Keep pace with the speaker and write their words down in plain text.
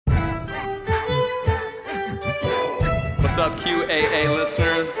What's up, QAA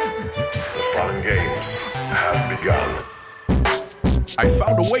listeners? The fun games have begun. I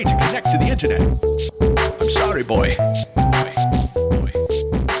found a way to connect to the internet. I'm sorry, boy.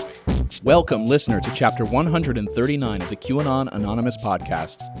 Welcome, listener, to Chapter 139 of the QAnon Anonymous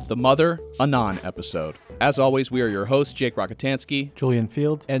podcast, the Mother Anon episode. As always, we are your hosts, Jake Rockatansky, Julian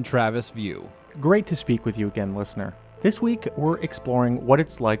Field, and Travis View. Great to speak with you again, listener. This week, we're exploring what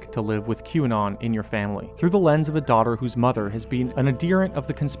it's like to live with QAnon in your family, through the lens of a daughter whose mother has been an adherent of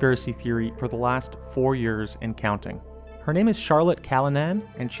the conspiracy theory for the last 4 years and counting. Her name is Charlotte Callanan,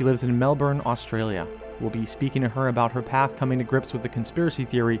 and she lives in Melbourne, Australia. We'll be speaking to her about her path coming to grips with the conspiracy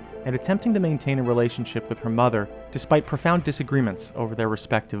theory and attempting to maintain a relationship with her mother, despite profound disagreements over their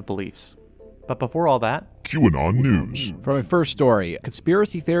respective beliefs. But before all that, QAnon News. From a first story,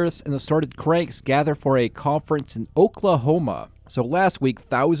 conspiracy theorists and assorted cranks gather for a conference in Oklahoma. So last week,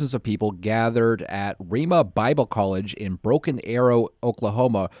 thousands of people gathered at Rhema Bible College in Broken Arrow,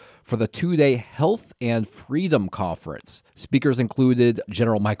 Oklahoma for the two-day Health and Freedom Conference. Speakers included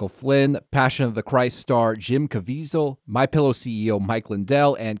General Michael Flynn, Passion of the Christ star Jim Caviezel, MyPillow CEO Mike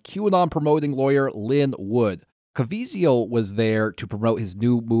Lindell, and QAnon-promoting lawyer Lynn Wood. Caviezel was there to promote his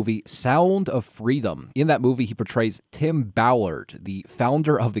new movie, Sound of Freedom. In that movie, he portrays Tim Ballard, the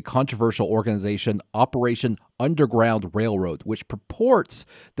founder of the controversial organization Operation Underground Railroad, which purports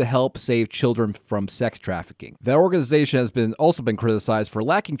to help save children from sex trafficking. That organization has also been criticized for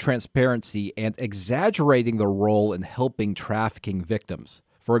lacking transparency and exaggerating their role in helping trafficking victims.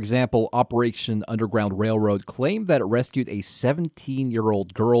 For example, Operation Underground Railroad claimed that it rescued a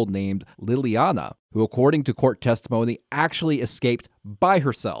 17-year-old girl named Liliana, who, according to court testimony, actually escaped by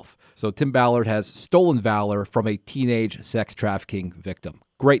herself. So Tim Ballard has stolen valor from a teenage sex trafficking victim.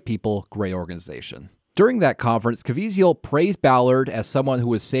 Great people, great organization. During that conference, Caviezel praised Ballard as someone who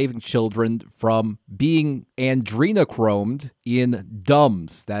was saving children from being adrenochromed in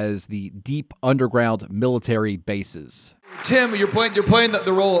DUMBs, that is the deep underground military bases. Tim, you're playing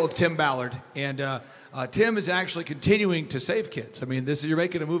the role of Tim Ballard, and Tim is actually continuing to save kids. I mean, you're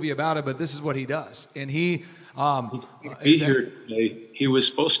making a movie about it, but this is what he does, and he here today. He was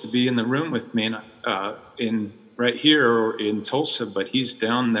supposed to be in the room with me, in right here or in Tulsa, but he's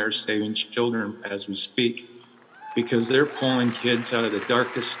down there saving children as we speak, because they're pulling kids out of the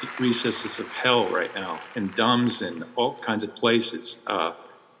darkest recesses of hell right now, in DUMBs and all kinds of places.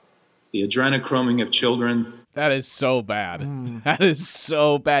 The adrenochroming of children. That is so bad. That is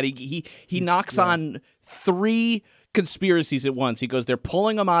so bad. He knocks on 3 conspiracies at once. He goes, they're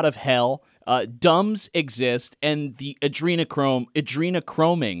pulling them out of hell. DUMBs exist, and the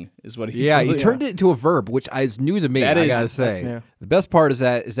adrenochroming is what he. Yeah, he turned it into a verb, which is new to me. I gotta say, the best part is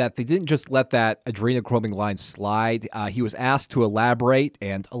that they didn't just let that adrenochroming line slide. He was asked to elaborate,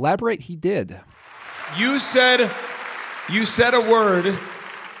 and elaborate he did. You said a word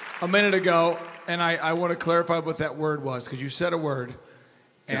a minute ago, and I want to clarify what that word was, because you said a word,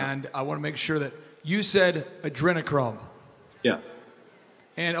 and I want to make sure that you said adrenochrome. Yeah.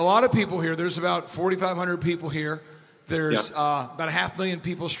 And a lot of people here, there's about 4,500 people here. There's about 500,000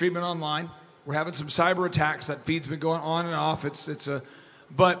 people streaming online. We're having some cyber attacks. That feed's been going on and off.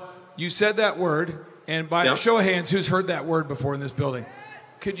 But you said that word, and by a show of hands, who's heard that word before in this building?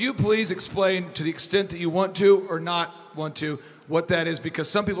 Could you please explain, to the extent that you want to or not want to, what that is? Because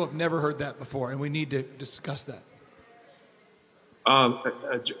some people have never heard that before, and we need to discuss that.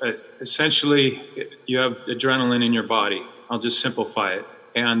 Essentially, you have adrenaline in your body. I'll just simplify it.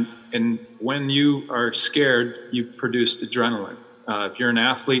 And when you are scared, you produce adrenaline. If you're an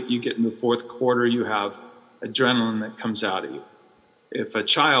athlete, you get in the fourth quarter, you have adrenaline that comes out of you. If a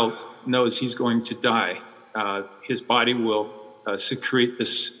child knows he's going to die, his body will secrete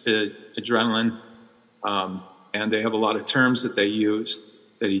this adrenaline, and they have a lot of terms that they use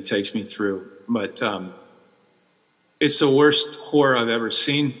that he takes me through. But it's the worst horror I've ever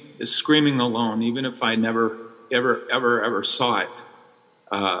seen, is screaming alone, even if I never, ever saw it.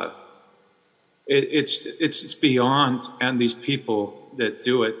 It's beyond, and these people that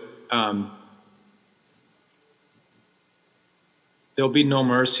do it, there'll be no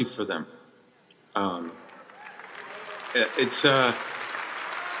mercy for them.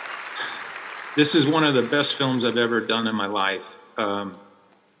 This is one of the best films I've ever done in my life.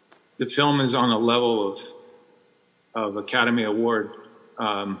 The film is on a level of Academy Award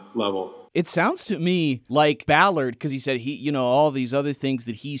level. It sounds to me like Ballard, because he said all these other things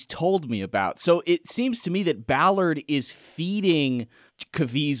that he's told me about. So it seems to me that Ballard is feeding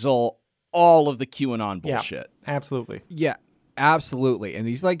Caviezel all of the QAnon bullshit. Yeah, absolutely. Yeah. Absolutely, and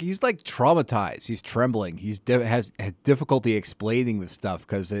he's like traumatized. He's trembling. He's has difficulty explaining this stuff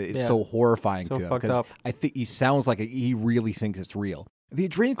because it's so horrifying to him. Because I think he sounds like he really thinks it's real. The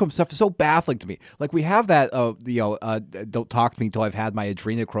adrenochrome stuff is so baffling to me. Like, we have that, don't talk to me until I've had my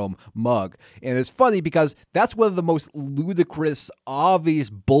adrenochrome mug. And it's funny because that's one of the most ludicrous, obvious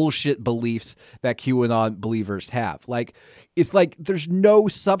bullshit beliefs that QAnon believers have. Like, it's like there's no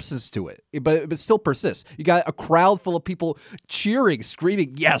substance to it, but it still persists. You got a crowd full of people cheering,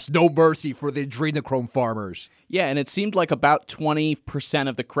 screaming, yes, no mercy for the adrenochrome farmers. Yeah, and it seemed like about 20%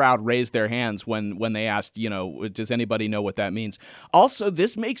 of the crowd raised their hands when they asked, does anybody know what that means? Also,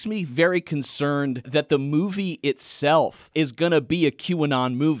 this makes me very concerned that the movie itself is going to be a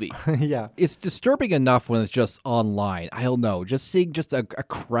QAnon movie. Yeah. It's disturbing enough when it's just online. I don't know. Just seeing just a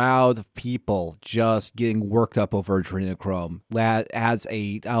crowd of people just getting worked up over adrenochrome adds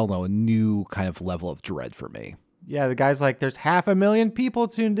a new kind of level of dread for me. Yeah, the guy's like, there's 500,000 people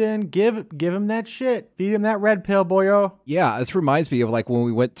tuned in. Give him that shit. Feed him that red pill, boyo. Yeah, this reminds me of like when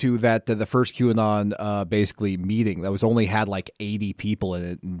we went to that the first QAnon basically meeting that was only had like 80 people in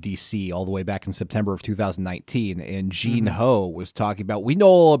it in DC all the way back in September of 2019. And Gene Ho was talking about, we know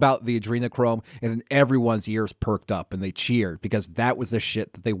all about the adrenochrome, and then everyone's ears perked up and they cheered because that was the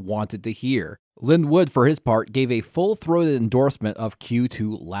shit that they wanted to hear. Lin Wood, for his part, gave a full-throated endorsement of Q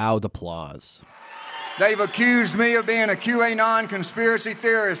to loud applause. They've accused me of being a QAnon conspiracy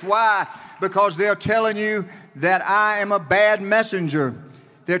theorist. Why? Because they're telling you that I am a bad messenger.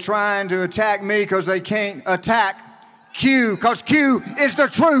 They're trying to attack me because they can't attack Q, because Q is the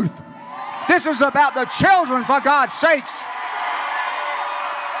truth. This is about the children, for God's sakes.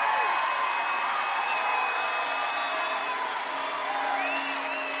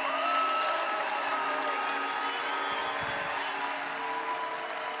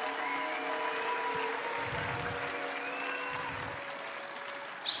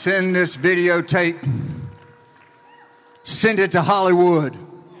 Send this videotape. Send it to Hollywood.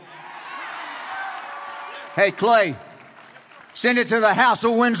 Hey, Clay, send it to the House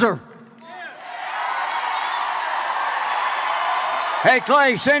of Windsor. Hey,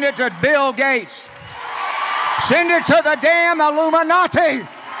 Clay, send it to Bill Gates. Send it to the damn Illuminati.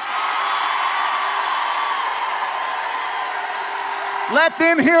 Let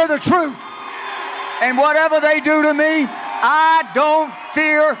them hear the truth. And whatever they do to me, I don't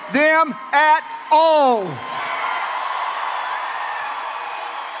fear them at all.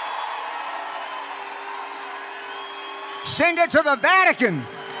 Send it to the Vatican.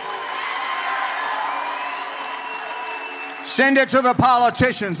 Send it to the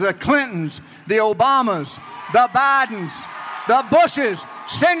politicians, the Clintons, the Obamas, the Bidens, the Bushes.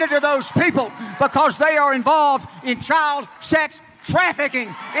 Send it to those people because they are involved in child sex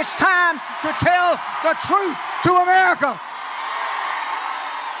trafficking. It's time to tell the truth to America.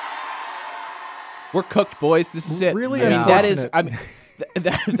 We're cooked, boys. This is it. Really, that is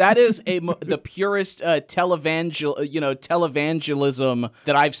the purest televangelism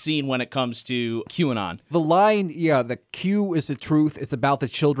that I've seen when it comes to QAnon. The line, the Q is the truth. It's about the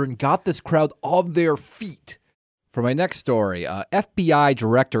children. Got this crowd on their feet. For my next story, FBI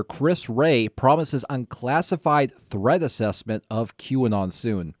Director Chris Wray promises unclassified threat assessment of QAnon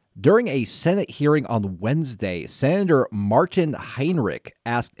soon. During a Senate hearing on Wednesday, Senator Martin Heinrich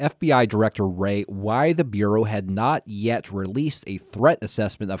asked FBI Director Wray why the Bureau had not yet released a threat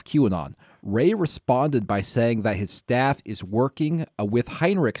assessment of QAnon. Wray responded by saying that his staff is working with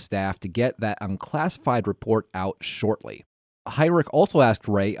Heinrich's staff to get that unclassified report out shortly. Heinrich also asked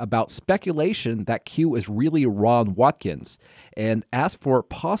Wray about speculation that Q is really Ron Watkins and asked for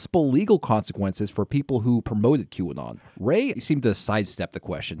possible legal consequences for people who promoted QAnon. Wray seemed to sidestep the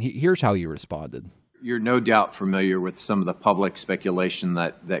question. Here's how he responded. You're no doubt familiar with some of the public speculation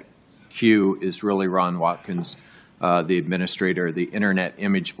that Q is really Ron Watkins, the administrator of the Internet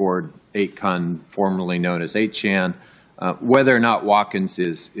Image Board, 8kun, formerly known as 8chan. Whether or not Watkins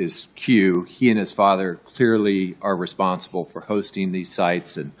is Q, he and his father clearly are responsible for hosting these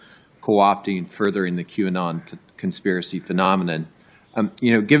sites and co-opting, furthering the QAnon conspiracy phenomenon.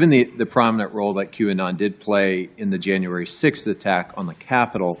 Given the prominent role that QAnon did play in the January 6th attack on the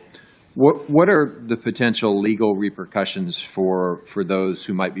Capitol, what are the potential legal repercussions for those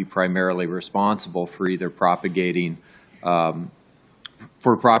who might be primarily responsible for either propagating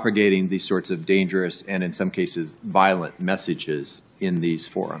these sorts of dangerous and, in some cases, violent messages in these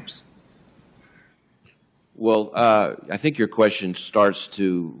forums? Well, I think your question starts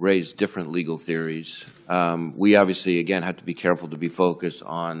to raise different legal theories. We obviously, again, have to be careful to be focused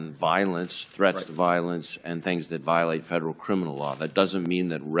on violence, threats to violence, and things that violate federal criminal law. That doesn't mean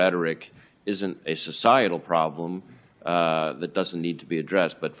that rhetoric isn't a societal problem. that doesn't need to be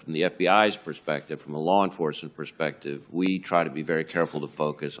addressed. But from the FBI's perspective, from a law enforcement perspective, we try to be very careful to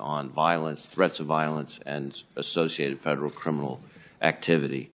focus on violence, threats of violence, and associated federal criminal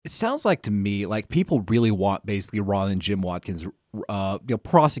activity. It sounds like to me like people really want basically Ron and Jim Watkins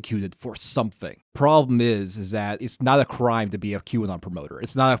prosecuted for something. Problem is that it's not a crime to be a QAnon promoter.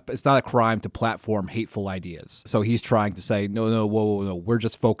 It's not a crime to platform hateful ideas. So he's trying to say, no, whoa, we're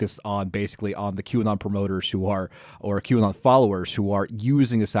just focused on basically on the QAnon promoters or QAnon followers who are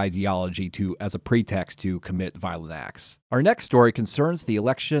using this ideology as a pretext to commit violent acts. Our next story concerns the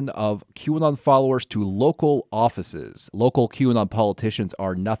election of QAnon followers to local offices. Local QAnon politicians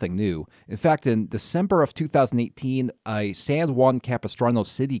are nothing new. In fact, in December of 2018, a San Juan Capistrano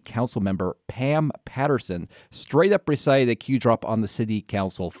City Council member, Pam Patterson, straight up recited a Q drop on the city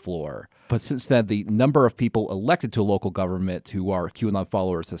council floor. But since then, the number of people elected to local government who are QAnon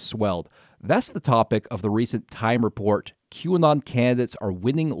followers has swelled. That's the topic of the recent Time report, QAnon candidates are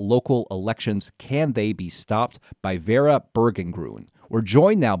winning local elections. Can they be stopped? By Vera Bergengruen. We're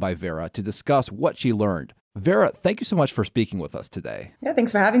joined now by Vera to discuss what she learned. Vera, thank you so much for speaking with us today. Yeah,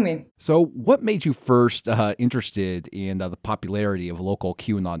 thanks for having me. So what made you first interested in the popularity of local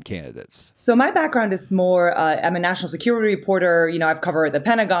QAnon candidates? So my background is more, I'm a national security reporter. I've covered the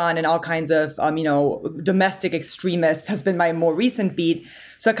Pentagon and all kinds of, domestic extremists has been my more recent beat.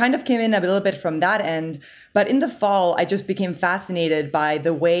 So I kind of came in a little bit from that end. But in the fall, I just became fascinated by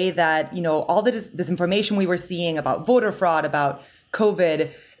the way that, all the disinformation we were seeing about voter fraud, about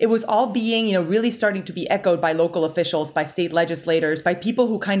COVID, it was all being, really starting to be echoed by local officials, by state legislators, by people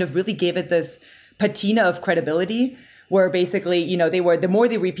who kind of really gave it this patina of credibility, where basically, the more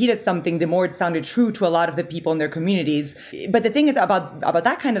they repeated something, the more it sounded true to a lot of the people in their communities. But the thing is about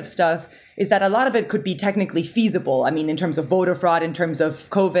that kind of stuff is that a lot of it could be technically feasible. I mean, in terms of voter fraud, in terms of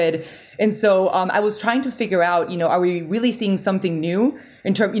COVID. And so I was trying to figure out, are we really seeing something new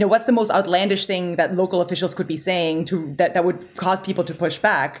in terms, what's the most outlandish thing that local officials could be saying that would cause people to push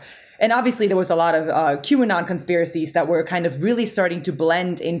back? And obviously there was a lot of QAnon conspiracies that were kind of really starting to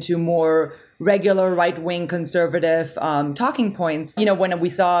blend into more regular right-wing conservative talking points. When we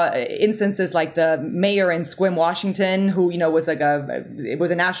saw instances like the mayor in Sequim, Washington, who, was it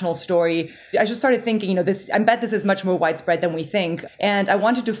was a national story. I just started thinking, I bet this is much more widespread than we think. And I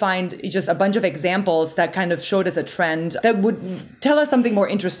wanted to find just a bunch of examples that kind of showed us a trend that would tell us something more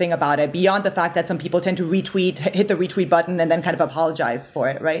interesting about it, beyond the fact that some people tend to hit the retweet button and then kind of apologize for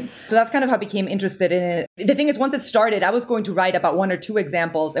it, right? So that's kind of how I became interested in it. The thing is, once it started, I was going to write about one or two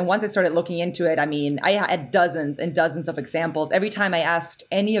examples. And once I started looking into it, I had dozens and dozens of examples. Every time I asked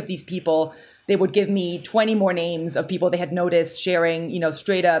any of these people, they would give me 20 more names of people they had noticed sharing,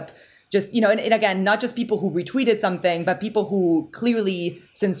 straight up just, and again, not just people who retweeted something, but people who clearly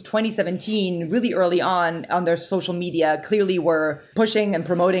since 2017, really early on their social media, clearly were pushing and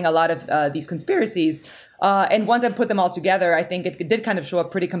promoting a lot of these conspiracies. And once I put them all together, I think it did kind of show a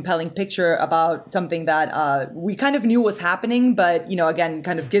pretty compelling picture about something that we kind of knew was happening, but, again,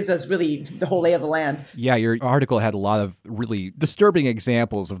 kind of gives us really the whole lay of the land. Yeah, your article had a lot of really disturbing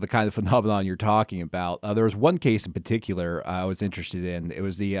examples of the kind of phenomenon you're talking about. There was one case in particular I was interested in. It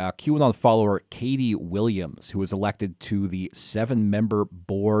was the QAnon follower Katie Williams, who was elected to the 7-member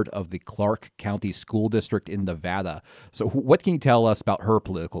board of the Clark County School District in Nevada. So what can you tell us about her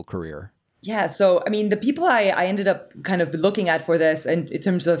political career? Yeah, so, the people I ended up kind of looking at for this in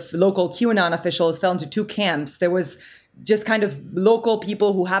terms of local QAnon officials fell into two camps. There was just kind of local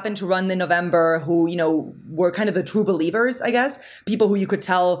people who happened to run in November who, were kind of the true believers, I guess. People who you could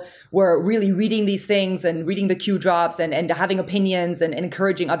tell were really reading these things and reading the Q drops and having opinions and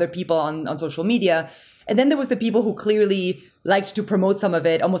encouraging other people on social media. And then there was the people who clearly liked to promote some of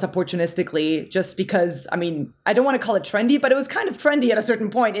it almost opportunistically just because, I don't want to call it trendy, but it was kind of trendy at a certain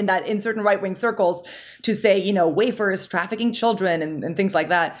point in certain right-wing circles to say, wafers, trafficking children and things like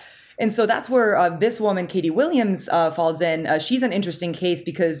that. And so that's where this woman, Katie Williams, falls in. She's an interesting case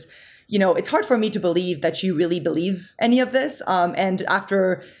because, it's hard for me to believe that she really believes any of this. And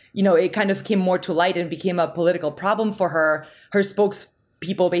after, it kind of came more to light and became a political problem for her, her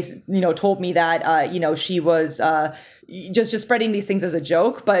spokespeople basically, told me that, she was just spreading these things as a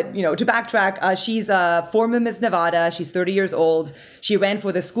joke. But, to backtrack, she's former Miss Nevada. She's 30 years old. She ran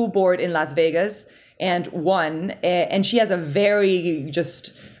for the school board in Las Vegas and won. And she has a very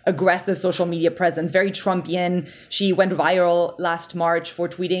just aggressive social media presence, very Trumpian. She went viral last March for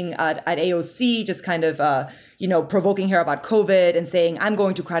tweeting at AOC, just kind of, provoking her about COVID and saying, I'm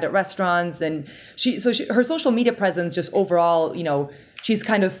going to crowded restaurants. And her social media presence just overall, she's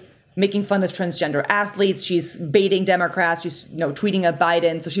kind of making fun of transgender athletes. She's baiting Democrats. She's, tweeting at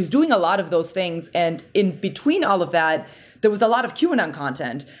Biden. So she's doing a lot of those things. And in between all of that, there was a lot of QAnon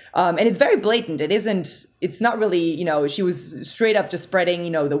content. And it's very blatant. It's not really, she was straight up just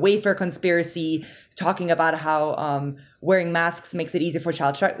spreading, the Wayfair conspiracy, talking about how wearing masks makes it easier for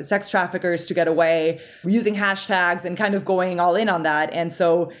child sex traffickers to get away, using hashtags and kind of going all in on that. And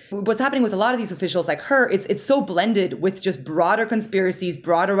so what's happening with a lot of these officials like her, it's so blended with just broader conspiracies,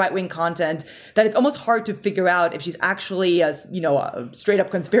 broader right-wing content, that it's almost hard to figure out if she's actually a straight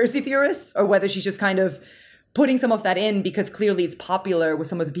up conspiracy theorist or whether she's just kind of putting some of that in because clearly it's popular with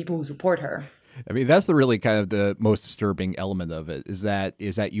some of the people who support her. I mean, that's the really kind of the most disturbing element of it is that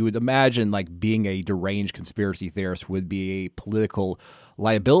you would imagine like being a deranged conspiracy theorist would be a political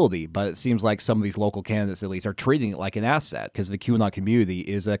liability, but it seems like some of these local candidates at least are treating it like an asset because the QAnon community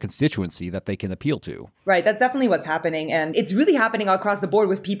is a constituency that they can appeal to. Right. That's definitely what's happening. And it's really happening across the board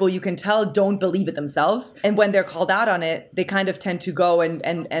with people you can tell don't believe it themselves. And when they're called out on it, they kind of tend to go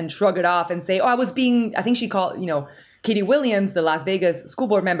and shrug it off and say, I think she called, Katie Williams, the Las Vegas school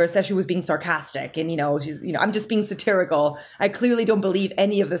board member, said she was being sarcastic and, she's, I'm just being satirical. I clearly don't believe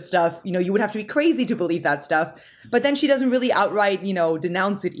any of this stuff. You would have to be crazy to believe that stuff. But then she doesn't really outright,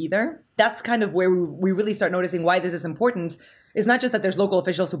 denounce it either. That's kind of where we really start noticing why this is important. It's not just that there's local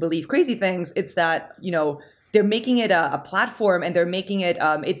officials who believe crazy things. It's that, they're making it a platform and they're making it,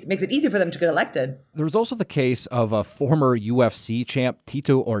 it makes it easier for them to get elected. There was also the case of a former UFC champ,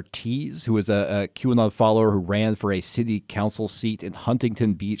 Tito Ortiz, who was a QAnon follower who ran for a city council seat in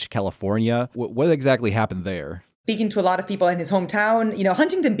Huntington Beach, California. What exactly happened there? Speaking to a lot of people in his hometown,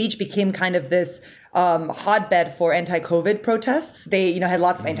 Huntington Beach became kind of this hotbed for anti-COVID protests. They, had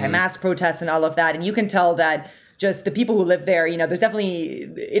lots of anti-mask protests and all of that. And you can tell that just the people who live there, there's definitely,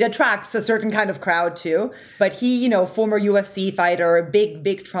 it attracts a certain kind of crowd too. But he, former UFC fighter,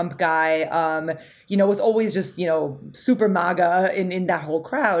 big Trump guy, was always just, super MAGA in that whole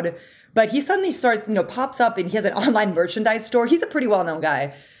crowd. But he suddenly starts, pops up and he has an online merchandise store. He's a pretty well-known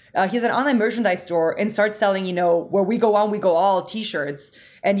guy. He has an online merchandise store and starts selling, where we go on, we go all t-shirts.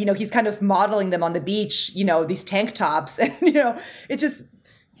 And, he's kind of modeling them on the beach, these tank tops. And, it's just,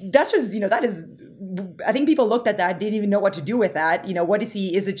 that's just, that is, I think people looked at that, didn't even know what to do with that. What is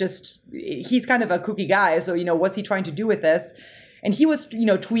he, is it just, he's kind of a kooky guy. So, what's he trying to do with this? And he was,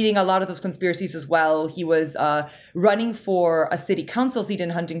 tweeting a lot of those conspiracies as well. He was running for a city council seat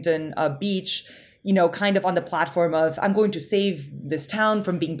in Huntington Beach, kind of on the platform of, I'm going to save this town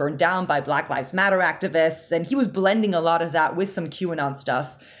from being burned down by Black Lives Matter activists. And he was blending a lot of that with some QAnon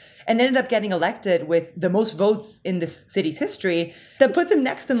stuff and ended up getting elected with the most votes in this city's history that puts him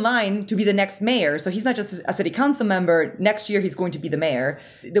next in line to be the next mayor. So he's not just a city council member. Next year, he's going to be the mayor.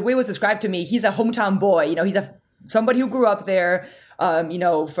 The way it was described to me, he's a hometown boy. He's somebody who grew up there,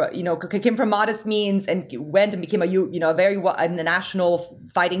 came from modest means and went and became a national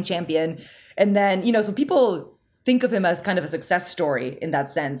fighting champion. And then, so people think of him as kind of a success story in that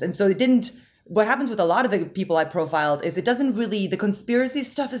sense. And so what happens with a lot of the people I profiled is the conspiracy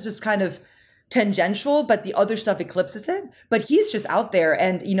stuff is just kind of tangential, but the other stuff eclipses it. But he's just out there.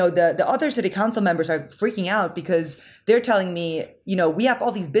 And, the other city council members are freaking out because they're telling me, we have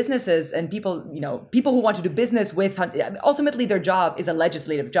all these businesses and people who want to do business with, ultimately their job is a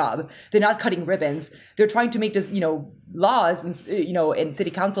legislative job. They're not cutting ribbons. They're trying to make this, laws and, and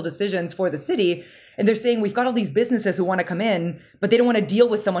city council decisions for the city. And they're saying, we've got all these businesses who want to come in, but they don't want to deal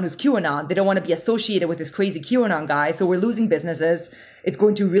with someone who's QAnon. They don't want to be associated with this crazy QAnon guy. So we're losing businesses. It's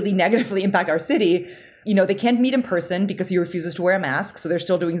going to really negatively impact our city. They can't meet in person because he refuses to wear a mask. So they're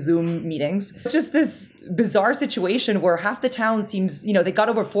still doing Zoom meetings. It's just this bizarre situation where half the town seems, they got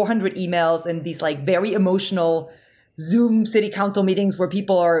over 400 emails and these like very emotional Zoom city council meetings where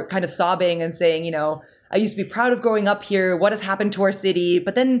people are kind of sobbing and saying, I used to be proud of growing up here. What has happened to our city?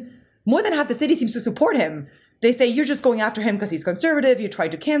 But then more than half the city seems to support him. They say, you're just going after him because he's conservative. You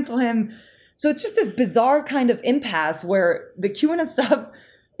tried to cancel him. So it's just this bizarre kind of impasse where the QAnon stuff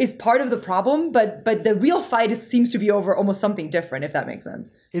is part of the problem, but the real fight seems to be over almost something different, if that makes sense.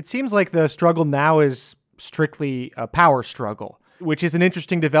 It seems like the struggle now is strictly a power struggle, which is an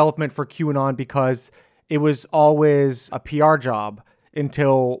interesting development for QAnon because it was always a PR job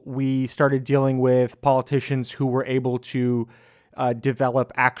until we started dealing with politicians who were able to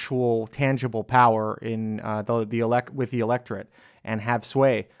develop actual tangible power in with the electorate. and have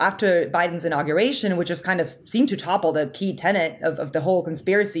sway. After Biden's inauguration, which just kind of seemed to topple the key tenet of the whole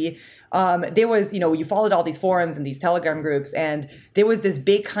conspiracy, there was, you followed all these forums and these Telegram groups, and there was this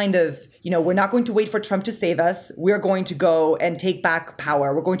big kind of, we're not going to wait for Trump to save us. We're going to go and take back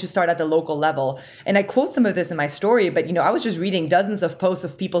power. We're going to start at the local level. And I quote some of this in my story, but, I was just reading dozens of posts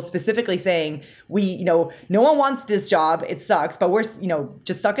of people specifically saying, no one wants this job. It sucks, but we're,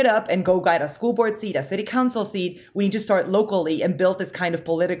 just suck it up and go get a school board seat, a city council seat. We need to start locally and build this kind of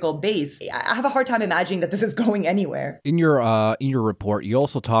political base. I have a hard time imagining that this is going anywhere. In your report, you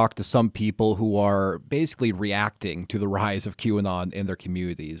also talk to some people who are basically reacting to the rise of QAnon in their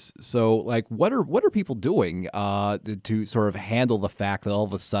communities. So, what are people doing to sort of handle the fact that all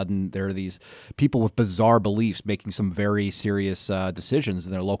of a sudden there are these people with bizarre beliefs making some very serious decisions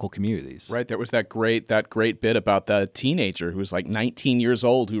in their local communities? Right. There was that great bit about the teenager who was like 19 years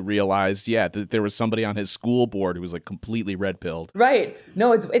old who realized, that there was somebody on his school board who was like completely red-pilled. Right.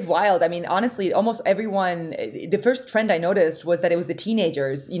 No, it's wild. I mean, honestly, almost everyone, the first trend I noticed was that it was the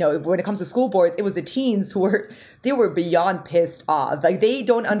teenagers. When it comes to school boards, it was the teens who were beyond pissed off. Like, they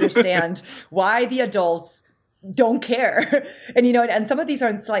don't understand why the adults don't care. And some of these are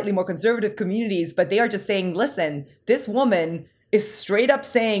in slightly more conservative communities, but they are just saying, listen, this woman is straight up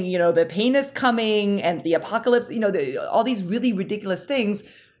saying, the pain is coming and the apocalypse, all these really ridiculous things.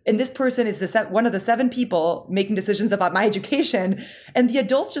 And this person is one of the 7 people making decisions about my education. And the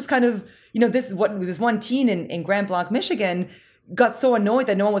adults just kind of, this one teen in Grand Blanc, Michigan, got so annoyed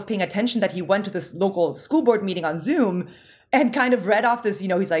that no one was paying attention that he went to this local school board meeting on Zoom and kind of read off this,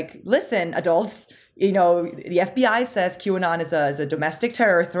 he's like, listen, adults, the FBI says QAnon is a domestic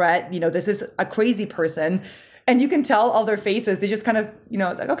terror threat. This is a crazy person. And you can tell all their faces. They just kind of,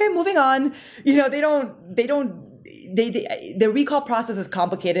 like, okay, moving on. The recall process is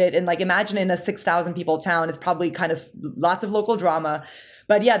complicated. And imagine in a 6,000 people town, it's probably kind of lots of local drama.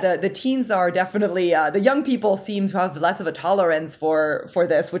 But yeah, the teens are definitely, the young people seem to have less of a tolerance for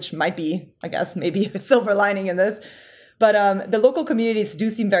this, which might be, I guess, maybe a silver lining in this. But the local communities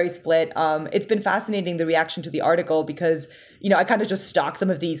do seem very split. It's been fascinating, the reaction to the article, because, I kind of just stalk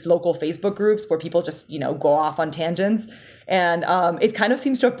some of these local Facebook groups where people just, go off on tangents. And it kind of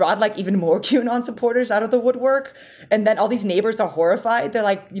seems to have brought even more QAnon supporters out of the woodwork. And then all these neighbors are horrified. They're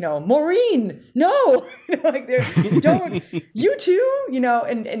like, Maureen, no, don't, you too,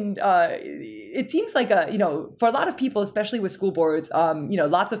 and it seems like for a lot of people, especially with school boards,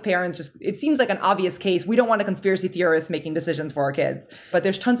 lots of parents it seems like an obvious case. We don't want a conspiracy theorist making decisions for our kids. But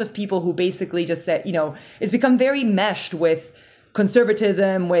there's tons of people who basically just said, it's become very meshed with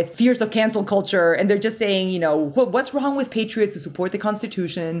conservatism, with fears of cancel culture. And they're just saying, what's wrong with patriots who support the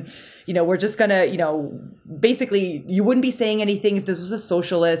Constitution? We're just gonna, basically, you wouldn't be saying anything if this was a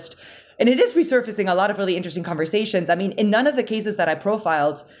socialist. And it is resurfacing a lot of really interesting conversations. I mean, in none of the cases that I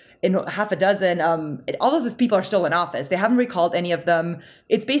profiled, in half a dozen, all of those people are still in office. They haven't recalled any of them.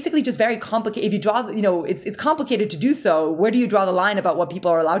 It's basically just very complicated. If you draw, it's complicated to do so. Where do you draw the line about what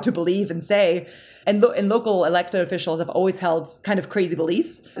people are allowed to believe and say? And local elected officials have always held kind of crazy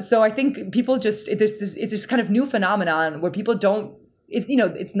beliefs. So I think people it's this kind of new phenomenon where people don't,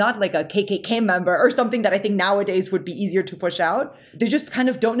 it's not like a KKK member or something that I think nowadays would be easier to push out. They just kind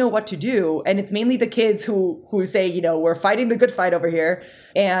of don't know what to do. And it's mainly the kids who say, we're fighting the good fight over here.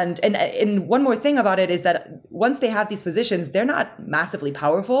 And one more thing about it is that once they have these positions, they're not massively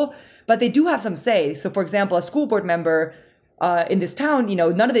powerful, but they do have some say. So for example, a school board member in this town,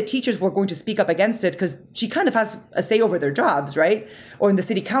 none of the teachers were going to speak up against it because she kind of has a say over their jobs, right? Or in the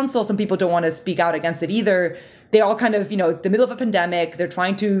city council, some people don't want to speak out against it either. They all kind of, it's the middle of a pandemic. They're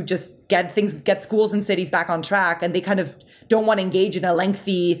trying to just get schools and cities back on track. And they kind of don't want to engage in a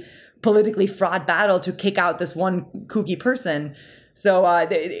lengthy, politically fraught battle to kick out this one kooky person. So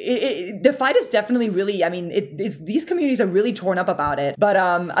the fight is definitely really, these communities are really torn up about it. But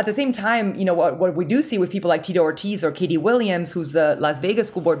at the same time, what we do see with people like Tito Ortiz or Katie Williams, who's the Las Vegas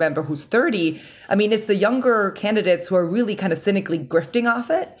school board member who's 30, it's the younger candidates who are really kind of cynically grifting off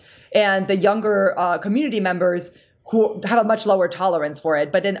it. And the younger community members who have a much lower tolerance for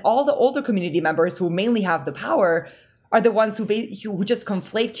it. But then all the older community members who mainly have the power are the ones who just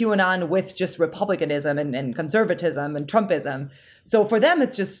conflate QAnon with just republicanism and conservatism and Trumpism. So for them,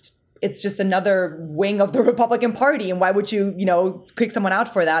 it's just another wing of the Republican Party. And why would you, kick someone out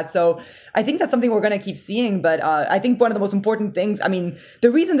for that? So I think that's something we're going to keep seeing. But I think one of the most important things,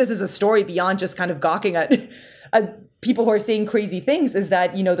 the reason this is a story beyond just kind of gawking at people who are saying crazy things is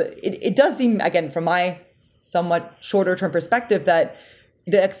that, it does seem, again, from my somewhat shorter term perspective, that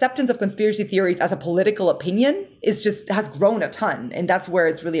the acceptance of conspiracy theories as a political opinion has grown a ton. And that's where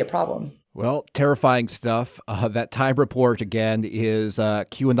it's really a problem. Well, terrifying stuff. That Time report, again, is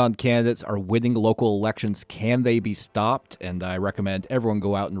QAnon candidates are winning local elections. Can they be stopped? And I recommend everyone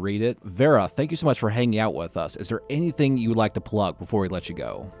go out and read it. Vera, thank you so much for hanging out with us. Is there anything you would like to plug before we let you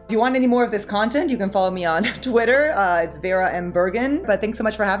go? If you want any more of this content, you can follow me on Twitter. It's Vera M. Bergen. But thanks so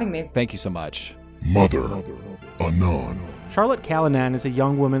much for having me. Thank you so much. Mother Anon. Charlotte Callanan is a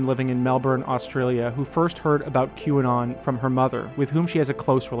young woman living in Melbourne, Australia, who first heard about QAnon from her mother, with whom she has a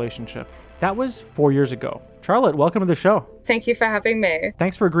close relationship. That was 4 years ago. Charlotte, welcome to the show. Thank you for having me.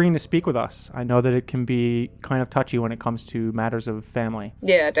 Thanks for agreeing to speak with us. I know that it can be kind of touchy when it comes to matters of family.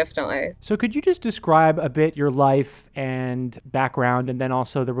 Yeah, definitely. So could you just describe a bit your life and background, and then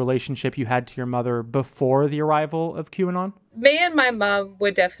also the relationship you had to your mother before the arrival of QAnon? Me and my mum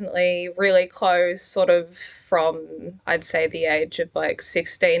were definitely really close, sort of from, I'd say, the age of like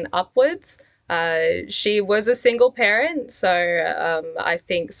 16 upwards. She was a single parent, so I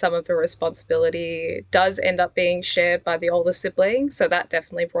think some of the responsibility does end up being shared by the older sibling, so that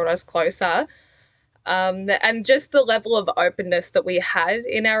definitely brought us closer. And just the level of openness that we had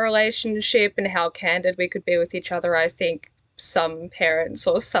in our relationship and how candid we could be with each other, I think some parents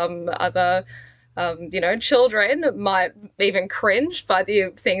or some other children might even cringe by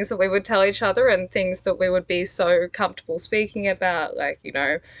the things that we would tell each other and things that we would be so comfortable speaking about, like,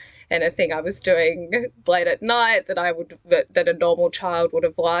 anything I was doing late at night that a normal child would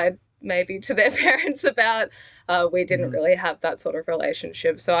have lied maybe to their parents about. We didn't really have that sort of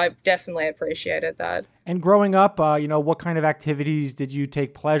relationship, so I definitely appreciated that. And growing up, what kind of activities did you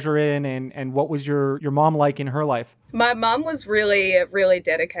take pleasure in, and what was your mom like in her life? My mum was really, really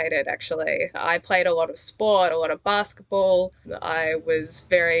dedicated, actually. I played a lot of sport, a lot of basketball. I was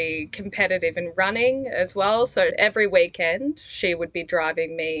very competitive in running as well. So every weekend, she would be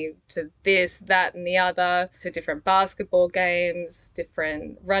driving me to this, that, and the other, to different basketball games,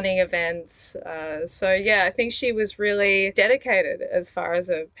 different running events. I think she was really dedicated as far as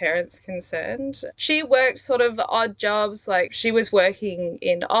a parent's concerned. She worked sort of odd jobs, like she was working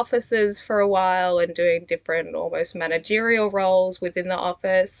in offices for a while and doing different almost managerial roles within the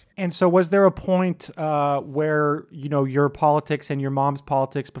office. And so was there a point where, your politics and your mom's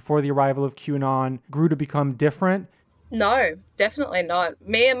politics before the arrival of QAnon grew to become different? No, definitely not.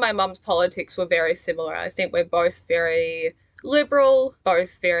 Me and my mum's politics were very similar. I think we're both very liberal,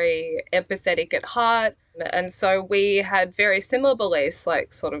 both very empathetic at heart. And so we had very similar beliefs,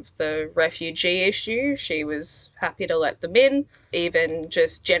 like sort of the refugee issue. She was happy to let them in, even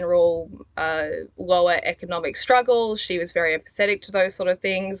just general lower economic struggles. She was very empathetic to those sort of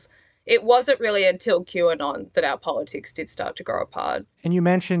things. It wasn't really until QAnon that our politics did start to grow apart. And you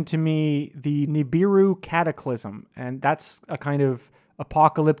mentioned to me the Nibiru cataclysm, and that's a kind of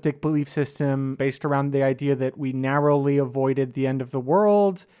apocalyptic belief system based around the idea that we narrowly avoided the end of the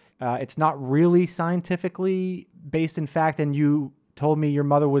world. It's not really scientifically based in fact, and you told me your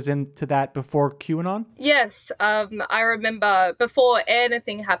mother was into that before QAnon? Yes, I remember before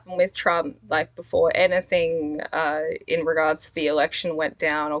anything happened with Trump, like before anything in regards to the election went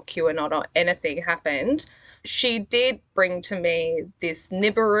down or QAnon or anything happened, she did bring to me this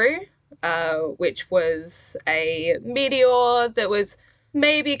Nibiru, which was a meteor that was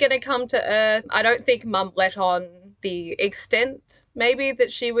maybe going to come to Earth. I don't think Mum let on the extent maybe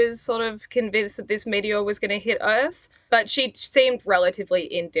that she was sort of convinced that this meteor was going to hit Earth, but she seemed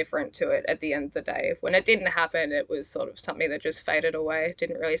relatively indifferent to it at the end of the day. When it didn't happen, it was sort of something that just faded away.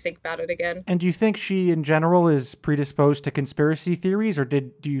 Didn't really think about it again. And do you think she in general is predisposed to conspiracy theories, or do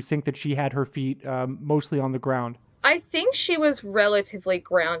you think that she had her feet mostly on the ground? I think she was relatively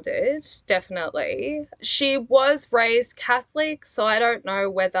grounded, definitely. She was raised Catholic, so I don't know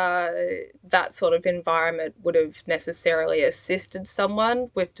whether that sort of environment would have necessarily assisted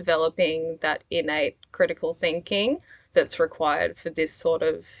someone with developing that innate critical thinking that's required for this sort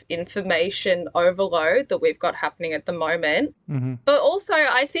of information overload that we've got happening at the moment. Mm-hmm. But also,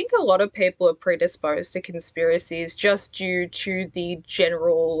 I think a lot of people are predisposed to conspiracies just due to the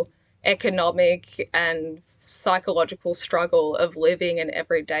general economic and psychological struggle of living an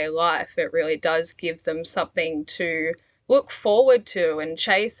everyday life. It really does give them something to look forward to and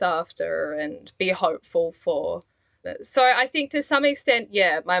chase after and be hopeful for. So I think to some extent,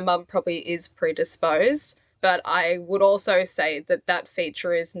 yeah, my mum probably is predisposed, but I would also say that that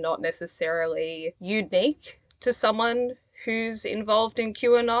feature is not necessarily unique to someone who's involved in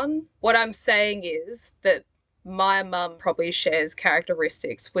QAnon. What I'm saying is that my mum probably shares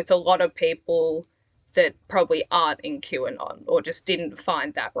characteristics with a lot of people that probably aren't in QAnon or just didn't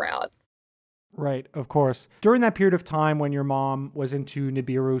find that route. Right, of course. During that period of time when your mom was into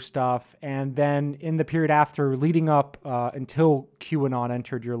Nibiru stuff, and then in the period after leading up until QAnon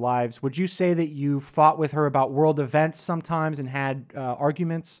entered your lives, would you say that you fought with her about world events sometimes and had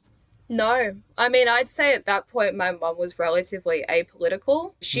arguments? No. I mean, I'd say at that point my mum was relatively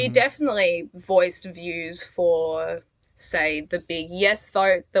apolitical. She definitely voiced views for, say, the big yes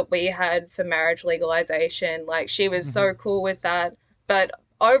vote that we had for marriage legalization. Like, she was so cool with that. But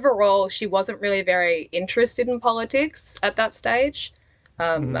overall, she wasn't really very interested in politics at that stage.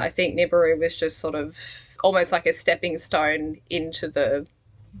 I think Nibiru was just sort of almost like a stepping stone into the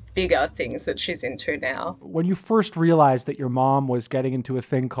bigger things that she's into now. When you first realized that your mom was getting into a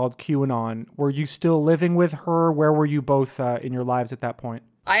thing called QAnon, were you still living with her? Where were you both in your lives at that point?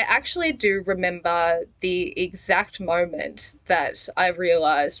 I actually do remember the exact moment that I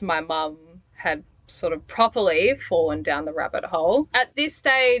realized my mum had sort of properly fallen down the rabbit hole. At this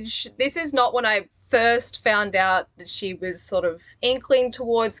stage, this is not when I first found out that she was sort of inkling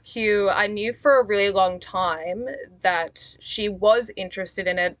towards Q. I knew for a really long time that she was interested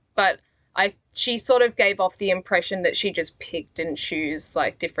in it, but she sort of gave off the impression that she just picked and chose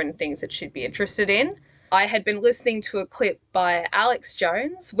like different things that she'd be interested in. I had been listening to a clip by Alex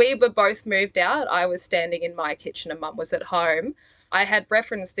Jones. We were both moved out. I was standing in my kitchen and Mum was at home. I had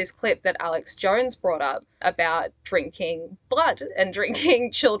referenced this clip that Alex Jones brought up about drinking blood and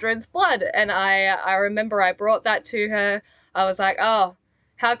drinking children's blood. And I remember I brought that to her. I was like, oh,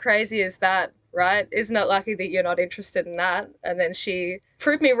 how crazy is that, right? Isn't it lucky that you're not interested in that? And then she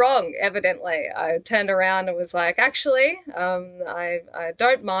proved me wrong, evidently. I turned around and was like, actually, I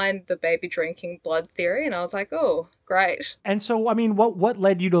don't mind the baby drinking blood theory. And I was like, oh, great. And so, I mean, what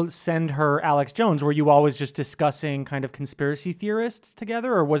led you to send her Alex Jones? Were you always just discussing kind of conspiracy theorists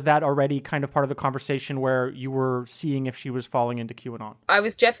together? Or was that already kind of part of the conversation where you were seeing if she was falling into QAnon? I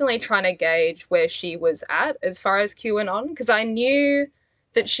was definitely trying to gauge where she was at as far as QAnon, because I knew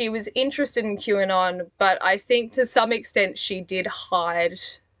that she was interested in QAnon, but I think to some extent she did hide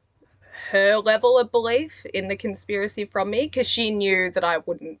her level of belief in the conspiracy from me because she knew that I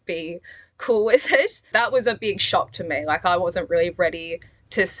wouldn't be cool with it. That was a big shock to me. Like, I wasn't really ready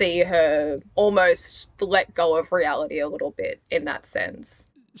to see her almost let go of reality a little bit in that sense.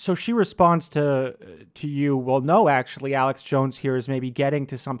 So she responds to you, well, no, actually, Alex Jones here is maybe getting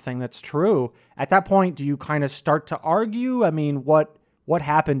to something that's true. At that point, do you kind of start to argue? I mean, what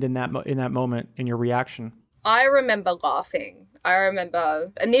happened in that moment in your reaction? I remember laughing. I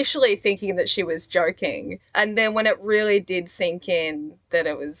remember initially thinking that she was joking. And then when it really did sink in that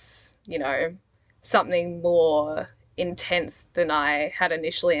it was, you know, something more intense than I had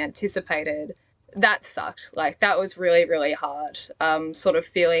initially anticipated, that sucked. Like, that was really, really hard. Sort of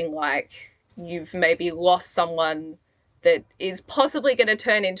feeling like you've maybe lost someone that is possibly going to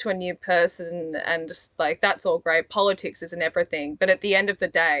turn into a new person, and just like, that's all great. Politics isn't everything. But at the end of the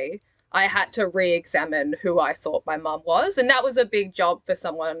day, I had to re-examine who I thought my mum was. And that was a big job for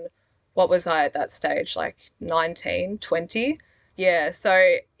someone, what was I at that stage, like 19, 20? Yeah,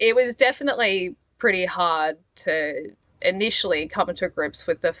 so it was definitely pretty hard to initially come to grips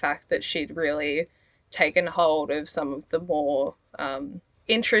with the fact that she'd really taken hold of some of the more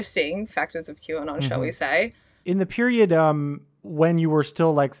interesting factors of QAnon, shall we say. In the period when you were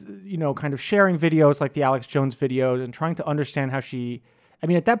still like, you know, kind of sharing videos like the Alex Jones videos and trying to understand how she, I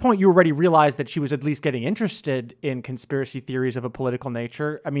mean, at that point you already realized that she was at least getting interested in conspiracy theories of a political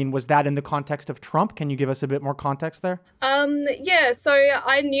nature. I mean, was that in the context of Trump? Can you give us a bit more context there? Yeah, so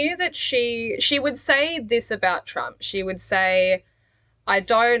I knew that she would say this about Trump. She would say, I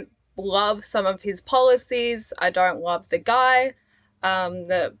don't love some of his policies. I don't love the guy.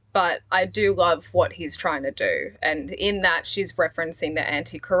 But I do love what he's trying to do. And in that, she's referencing the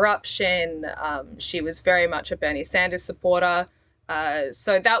anti-corruption. She was very much a Bernie Sanders supporter.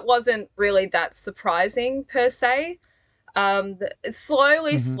 So that wasn't really that surprising per se.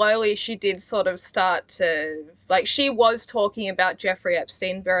 Slowly, she did sort of start to, like, she was talking about Jeffrey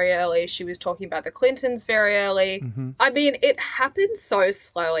Epstein very early. She was talking about the Clintons very early. I mean, it happened so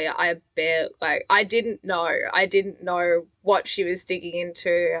slowly. I didn't know what she was digging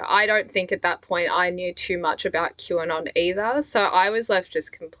into. I don't think at that point I knew too much about QAnon either. So I was left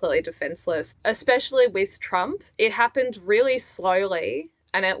just completely defenseless, especially with Trump. It happened really slowly,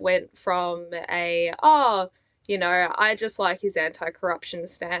 and it went from you know, I just like his anti-corruption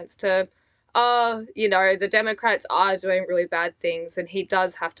stance to, you know, the Democrats are doing really bad things and he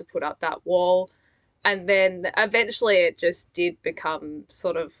does have to put up that wall. And then eventually it just did become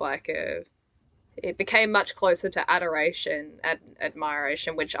sort of like it became much closer to adoration and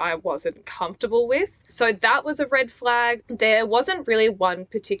admiration, which I wasn't comfortable with. So that was a red flag. There wasn't really one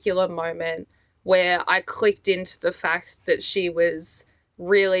particular moment where I clicked into the fact that she was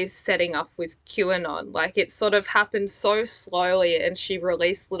really setting up with QAnon. Like, it sort of happened so slowly, and she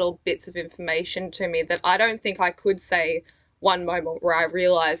released little bits of information to me that I don't think I could say one moment where I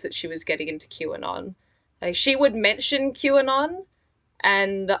realized that she was getting into QAnon. Like, she would mention QAnon,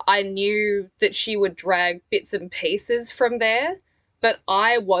 and I knew that she would drag bits and pieces from there, but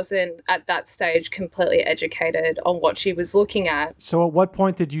I wasn't at that stage completely educated on what she was looking at. So at what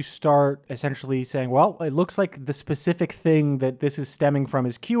point did you start essentially saying, well, it looks like the specific thing that this is stemming from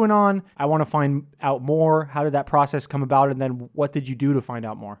is QAnon. I want to find out more. How did that process come about? And then what did you do to find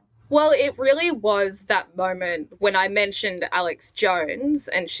out more? Well, it really was that moment when I mentioned Alex Jones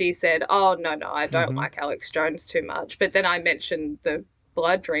and she said, oh, no, I don't like Alex Jones too much. But then I mentioned the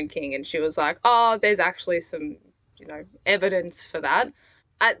blood drinking and she was like, oh, there's actually some evidence for that.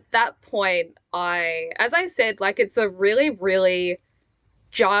 At that point, as I said, like, it's a really, really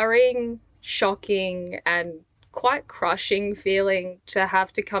jarring, shocking, and quite crushing feeling to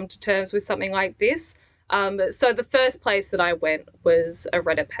have to come to terms with something like this. So the first place that I went was a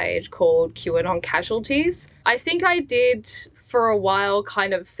Reddit page called QAnon Casualties. I think I did for a while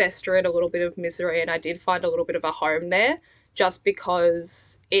kind of fester in a little bit of misery, and I did find a little bit of a home there just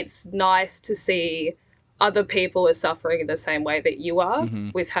because it's nice to see other people are suffering in the same way that you are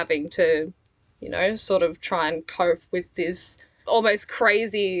with having to, sort of try and cope with this almost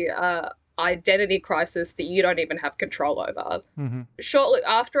crazy identity crisis that you don't even have control over. Shortly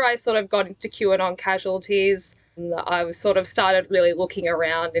after I sort of got into QAnon Casualties, I sort of started really looking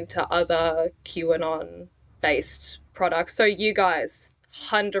around into other QAnon-based products. So you guys,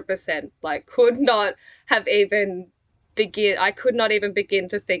 100%, could not have even I could not even begin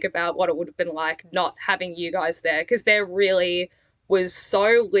to think about what it would have been like not having you guys there, because there really was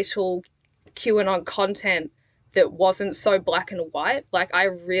so little QAnon content that wasn't so black and white. Like, I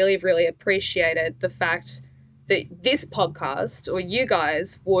really, really appreciated the fact that this podcast or you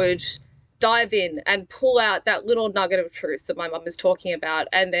guys would dive in and pull out that little nugget of truth that my mum is talking about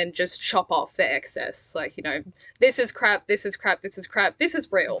and then just chop off the excess. Like, this is crap, this is crap, this is crap, this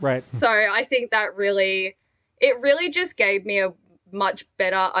is real. Right. So I think that it really just gave me a much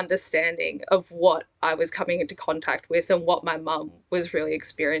better understanding of what I was coming into contact with and what my mum was really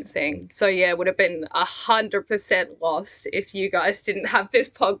experiencing. So yeah, it would have been 100% lost if you guys didn't have this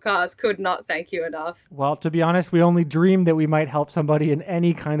podcast. Could not thank you enough. Well, to be honest, we only dreamed that we might help somebody in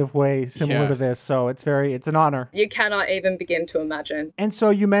any kind of way similar to this. So it's an honor. You cannot even begin to imagine. And so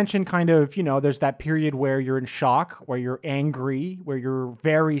you mentioned kind of, there's that period where you're in shock, where you're angry, where you're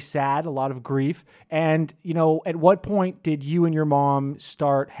very sad, a lot of grief. And, at what point did you and your mom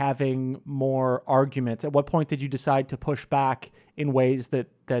start having more arguments? At what point did you decide to push back in ways that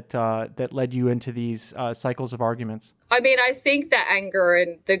led you into these cycles of arguments? I mean, I think the anger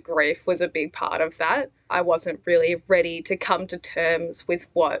and the grief was a big part of that. I wasn't really ready to come to terms with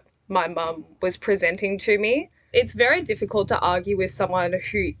what my mum was presenting to me. It's very difficult to argue with someone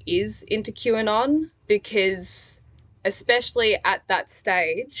who is into QAnon because, especially at that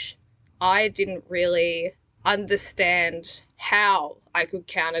stage, I didn't really understand how I could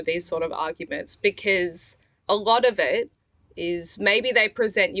counter these sort of arguments, because a lot of it is maybe they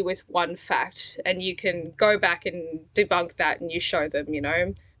present you with one fact and you can go back and debunk that and you show them,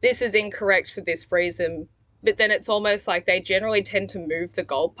 this is incorrect for this reason. But then it's almost like they generally tend to move the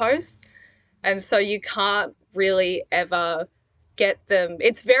goalposts. And so you can't really ever get them.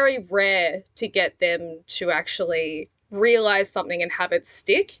 It's very rare to get them to actually realize something and have it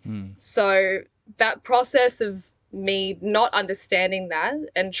stick. So that process of me not understanding that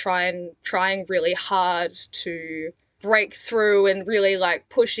and trying really hard to break through and really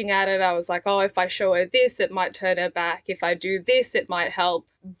pushing at it, I was like, oh, if I show her this, it might turn her back. If I do this, it might help.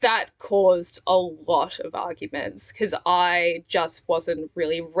 That caused a lot of arguments because I just wasn't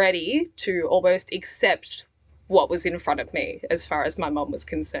really ready to almost accept what was in front of me as far as my mom was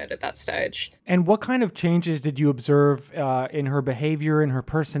concerned at that stage. And what kind of changes did you observe in her behavior, in her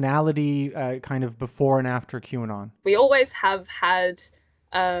personality, kind of before and after QAnon? We always have had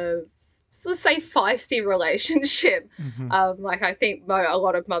let's say feisty relationship. I think a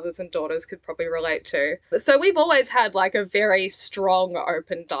lot of mothers and daughters could probably relate to. So we've always had a very strong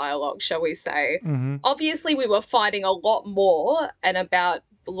open dialogue, shall we say. Obviously we were fighting a lot more and about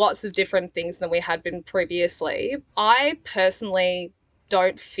lots of different things than we had been previously. I personally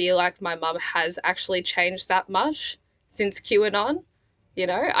don't feel like my mum has actually changed that much since QAnon.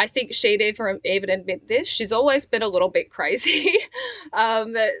 I think she'd even admit this. She's always been a little bit crazy.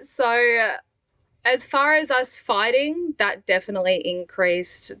 So as far as us fighting, that definitely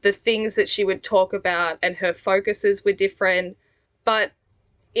increased. The things that she would talk about and her focuses were different. But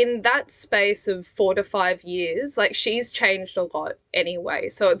in that space of 4 to 5 years, like, she's changed a lot anyway.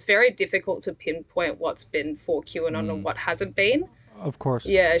 So it's very difficult to pinpoint what's been for QAnon and what hasn't been. Of course.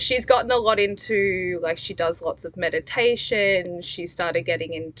 Yeah, she's gotten a lot into, like, she does lots of meditation. She started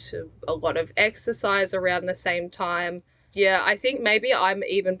getting into a lot of exercise around the same time. Yeah, I think maybe I'm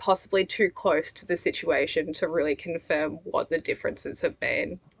even possibly too close to the situation to really confirm what the differences have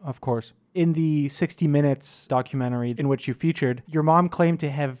been. Of course. In the 60 Minutes documentary in which you featured, your mom claimed to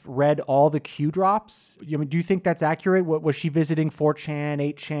have read all the Q drops. Do you think that's accurate? Was she visiting 4chan,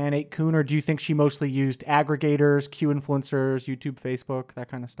 8chan, 8kun, or do you think she mostly used aggregators, Q influencers, YouTube, Facebook, that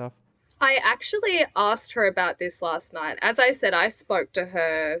kind of stuff? I actually asked her about this last night. As I said, I spoke to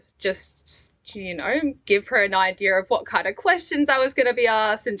her just, give her an idea of what kind of questions I was going to be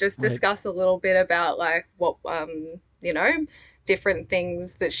asked and just discuss a little bit about, like, what, different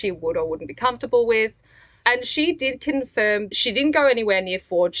things that she would or wouldn't be comfortable with. And she did confirm she didn't go anywhere near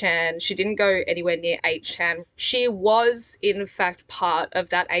 4chan. She didn't go anywhere near 8chan. She was, in fact, part of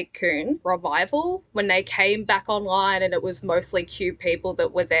that 8kun revival when they came back online and it was mostly Q people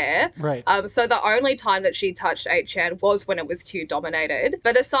that were there. Right. So the only time that she touched 8chan was when it was Q dominated.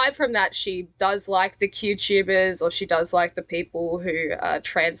 But aside from that, she does like the QTubers, or she does like the people who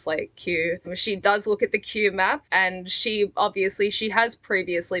translate Q. She does look at the Q map, and she has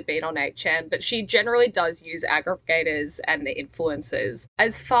previously been on 8chan, but she generally does use aggregators and the influencers.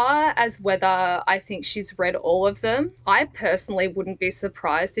 As far as whether I think she's read all of them, I personally wouldn't be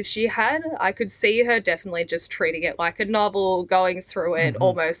surprised if she had. I could see her definitely just treating it like a novel, going through it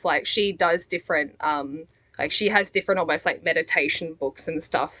almost like she does different like, she has different almost like meditation books and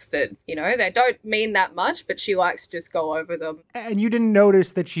stuff that, they don't mean that much, but she likes to just go over them. And you didn't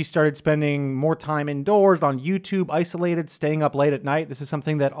notice that she started spending more time indoors on YouTube, isolated, staying up late at night? This is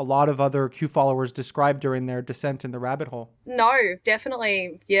something that a lot of other Q followers described during their descent in the rabbit hole. No,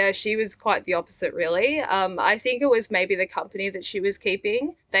 definitely. Yeah, she was quite the opposite, really. I think it was maybe the company that she was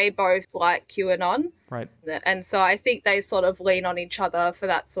keeping. They both like QAnon. Right. And so I think they sort of lean on each other for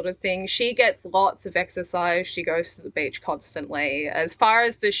that sort of thing. She gets lots of exercise. She goes to the beach constantly. As far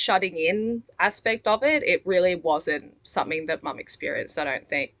as the shutting in aspect of it, it really wasn't something that Mum experienced, I don't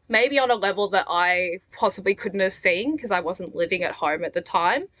think. Maybe on a level that I possibly couldn't have seen because I wasn't living at home at the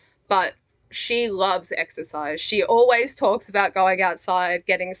time. But she loves exercise. She always talks about going outside,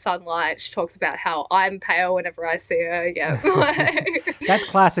 getting sunlight. She talks about how I'm pale whenever I see her. Yeah. That's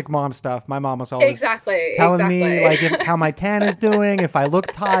classic mom stuff. My mom was always telling me like how my tan is doing, if I look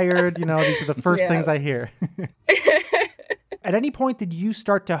tired, these are the first things I hear. At any point, did you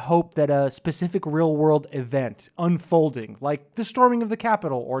start to hope that a specific real-world event unfolding, like the storming of the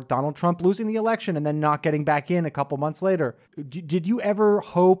Capitol or Donald Trump losing the election and then not getting back in a couple months later, did you ever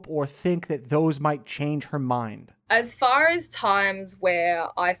hope or think that those might change her mind? As far as times where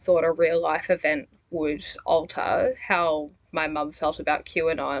I thought a real-life event would alter how my mum felt about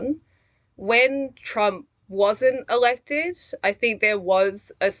QAnon, when Trump wasn't elected, I think there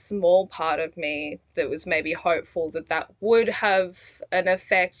was a small part of me that was maybe hopeful that that would have an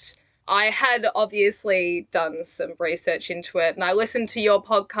effect. I had obviously done some research into it, and I listened to your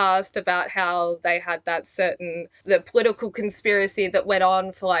podcast about how they had the political conspiracy that went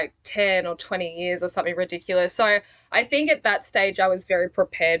on for like 10 or 20 years or something ridiculous. So I think at that stage I was very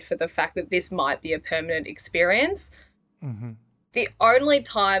prepared for the fact that this might be a permanent experience. Mm-hmm. The only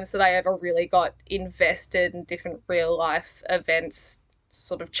times that I ever really got invested in different real life events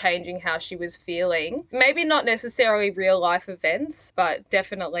sort of changing how she was feeling, maybe not necessarily real life events, but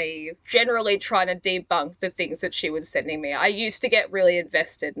definitely generally trying to debunk the things that she was sending me. I used to get really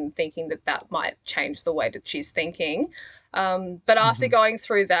invested in thinking that that might change the way that she's thinking. But after going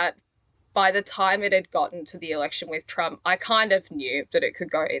through that, by the time it had gotten to the election with Trump, I kind of knew that it could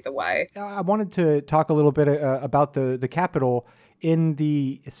go either way. I wanted to talk a little bit about the Capitol. In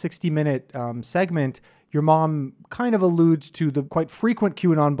the 60-minute segment, your mom kind of alludes to the quite frequent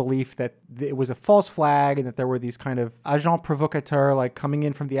QAnon belief that it was a false flag and that there were these kind of agents provocateurs like coming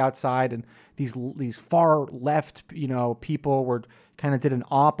in from the outside, and these far left, people were kind of did an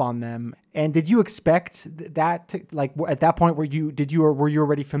op on them. And did you expect that to, like, at that point were you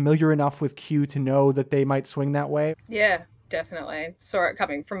already familiar enough with Q to know that they might swing that way? Yeah. Definitely. Saw it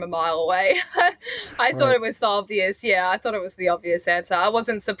coming from a mile away. I thought it was the obvious. Yeah, I thought it was the obvious answer. I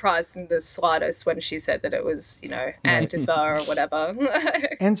wasn't surprised in the slightest when she said that it was, Antifa or whatever.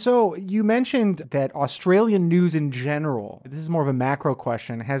 And so you mentioned that Australian news in general, this is more of a macro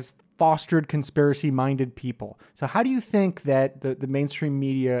question, has fostered conspiracy-minded people. So how do you think that the mainstream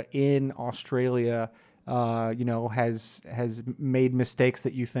media in Australia has made mistakes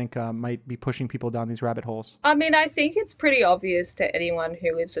that you think might be pushing people down these rabbit holes? I mean, I think it's pretty obvious to anyone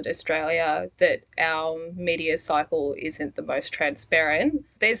who lives in Australia that our media cycle isn't the most transparent.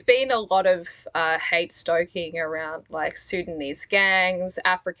 There's been a lot of hate stoking around like Sudanese gangs,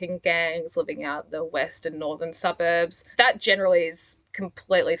 African gangs living out in the west and northern suburbs. That generally is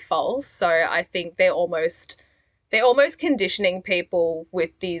completely false. So I think they're almost conditioning people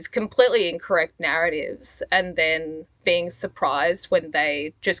with these completely incorrect narratives and then being surprised when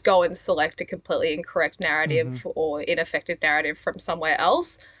they just go and select a completely incorrect narrative or ineffective narrative from somewhere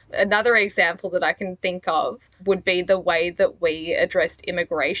else. Another example that I can think of would be the way that we addressed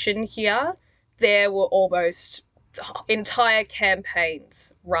immigration here. There were almost entire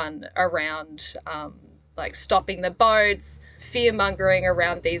campaigns run around like stopping the boats, fear-mongering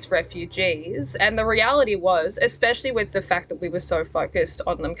around these refugees. And the reality was, especially with the fact that we were so focused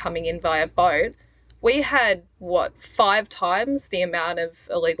on them coming in via boat, we had, 5 times the amount of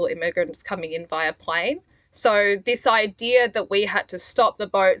illegal immigrants coming in via plane. So this idea that we had to stop the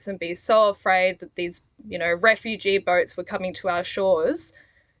boats and be so afraid that these, refugee boats were coming to our shores,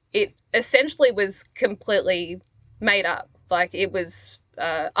 it essentially was completely made up. Like it was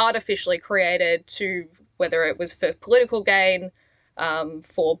artificially created to, whether it was for political gain,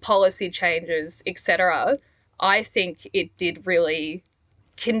 for policy changes, etc. I think it did really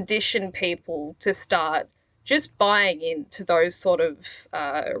condition people to start just buying into those sort of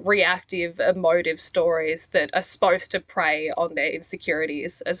reactive, emotive stories that are supposed to prey on their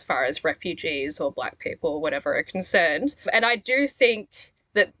insecurities as far as refugees or Black people or whatever are concerned. And I do think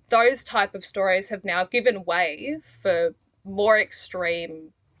that those type of stories have now given way for more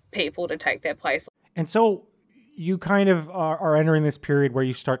extreme people to take their place. And so you kind of are entering this period where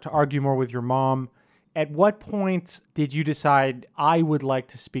you start to argue more with your mom. At what point did you decide, I would like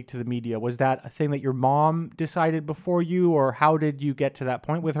to speak to the media? Was that a thing that your mom decided before you, or how did you get to that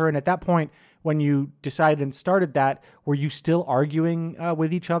point with her? And at that point, when you decided and started that, were you still arguing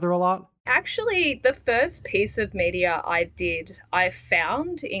with each other a lot? Actually, the first piece of media I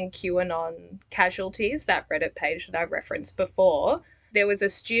found in QAnon Casualties, that Reddit page that I referenced before. There was a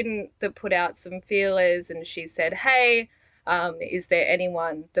student that put out some feelers and she said, hey, is there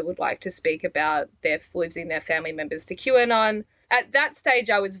anyone that would like to speak about their losing their family members to QAnon? At that stage,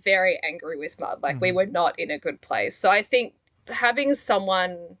 I was very angry with Mum. Like, we were not in a good place. So I think having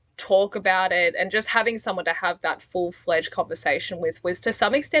someone talk about it and just having someone to have that full-fledged conversation with was to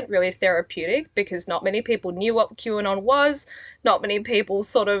some extent really therapeutic, because not many people knew what QAnon was. Not many people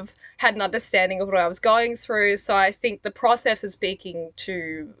sort of had an understanding of what I was going through. So I think the process of speaking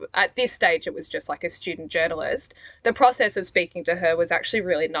to, at this stage, it was just like a student journalist. The process of speaking to her was actually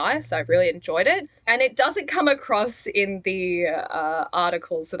really nice. I really enjoyed it. And it doesn't come across in the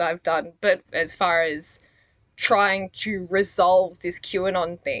articles that I've done, but as far as trying to resolve this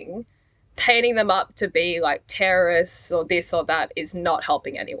QAnon thing, painting them up to be like terrorists or this or that is not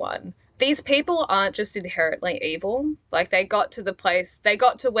helping anyone. These people aren't just inherently evil. Like, they got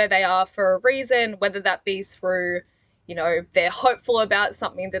to where they are for a reason, whether that be through, they're hopeful about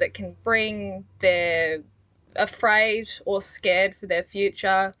something that it can bring, they're afraid or scared for their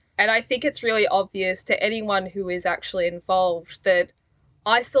future. And I think it's really obvious to anyone who is actually involved that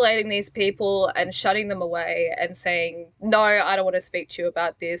isolating these people and shutting them away and saying, no, I don't want to speak to you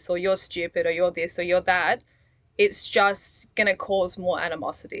about this, or you're stupid, or you're this, or you're that, it's just going to cause more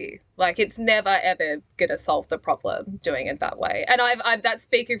animosity. Like, it's never, ever going to solve the problem doing it that way. And I'm that's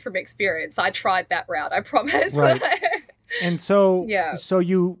speaking from experience. I tried that route, I promise. Right. And so, yeah.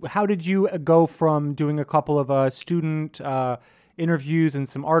 How did you go from doing a couple of student interviews and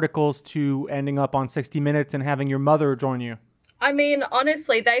some articles to ending up on 60 Minutes and having your mother join you? I mean,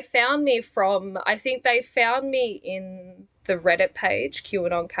 honestly, they found me in the Reddit page,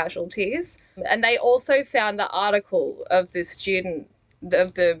 QAnon Casualties, and they also found the article of the student,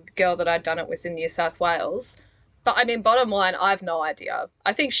 of the girl that I'd done it with in New South Wales. But I mean, bottom line, I have no idea.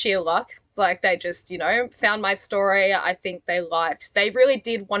 I think sheer luck. Like, they just, found my story. I think they really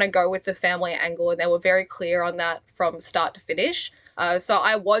did want to go with the family angle, and they were very clear on that from start to finish. So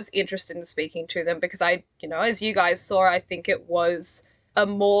I was interested in speaking to them because as you guys saw, I think it was a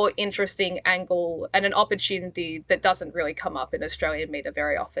more interesting angle and an opportunity that doesn't really come up in Australian media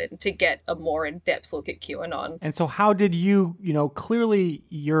very often to get a more in-depth look at QAnon. And so how did you, clearly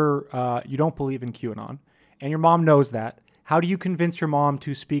you don't believe in QAnon, and your mom knows that. How do you convince your mom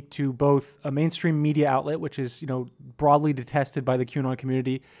to speak to both a mainstream media outlet, which is, broadly detested by the QAnon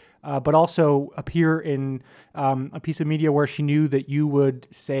community, but also appear in a piece of media where she knew that you would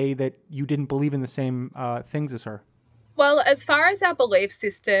say that you didn't believe in the same things as her? Well, as far as our belief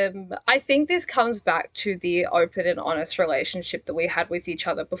system, I think this comes back to the open and honest relationship that we had with each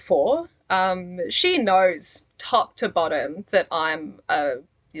other before. She knows top to bottom that I'm a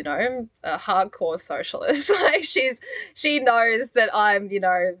hardcore socialist. Like she knows that I'm,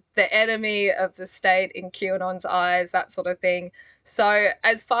 the enemy of the state in QAnon's eyes, that sort of thing. So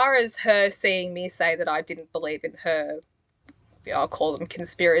as far as her seeing me say that I didn't believe in her, I'll call them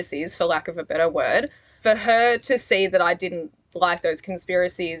conspiracies for lack of a better word, for her to see that I didn't like those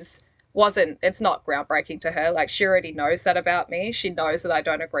conspiracies it's not groundbreaking to her. Like, she already knows that about me. She knows that I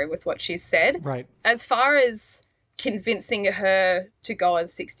don't agree with what she said. Right. As far as convincing her to go on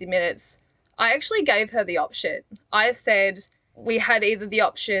 60 Minutes, I actually gave her the option. I said we had either the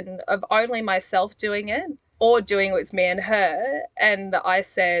option of only myself doing it or doing it with me and her. And I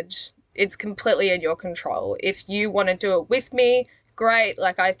said, it's completely in your control. If you want to do it with me, great.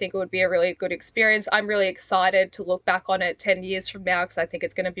 Like, I think it would be a really good experience. I'm really excited to look back on it 10 years from now because I think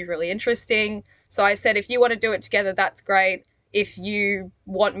it's going to be really interesting. So I said, if you want to do it together, that's great. If you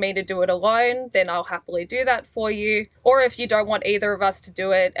want me to do it alone, then I'll happily do that for you. Or if you don't want either of us to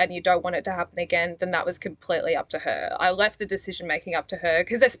do it and you don't want it to happen again, then that was completely up to her. I left the decision making up to her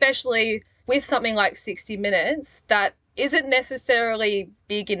because especially with something like 60 Minutes, that isn't necessarily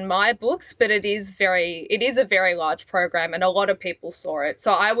big in my books, but it is a very large program and a lot of people saw it.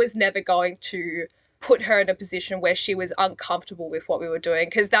 So I was never going to put her in a position where she was uncomfortable with what we were doing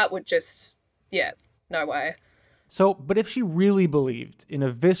because that would just, no way. So, but if she really believed in a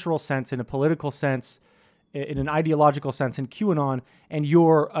visceral sense, in a political sense, in an ideological sense in QAnon, and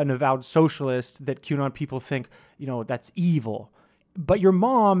you're an avowed socialist that QAnon people think, that's evil, but your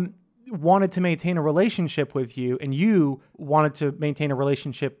mom wanted to maintain a relationship with you and you wanted to maintain a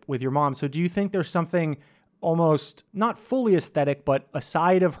relationship with your mom. So do you think there's something almost not fully aesthetic, but a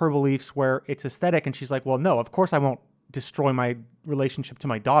side of her beliefs where it's aesthetic and she's like, well, no, of course I won't destroy my relationship to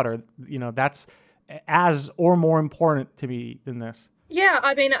my daughter. That's as or more important to me than this. Yeah,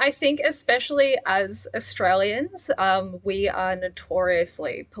 I mean, I think especially as Australians, we are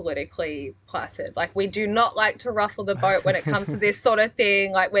notoriously politically placid. Like, we do not like to ruffle the boat when it comes to this sort of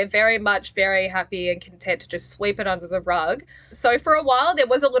thing. Like, we're very much very happy and content to just sweep it under the rug. So for a while, there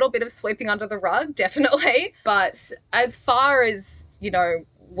was a little bit of sweeping under the rug, definitely. But as far as,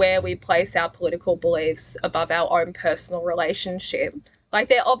 where we place our political beliefs above our own personal relationship, like,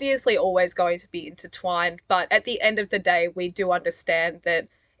 they're obviously always going to be intertwined, but at the end of the day, we do understand that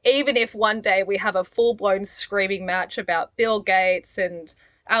even if one day we have a full-blown screaming match about Bill Gates and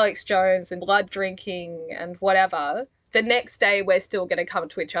Alex Jones and blood drinking and whatever, the next day we're still going to come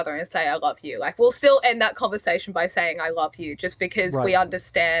to each other and say, I love you. Like, we'll still end that conversation by saying, I love you, just because we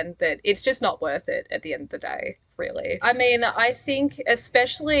understand that it's just not worth it at the end of the day, really. I mean, I think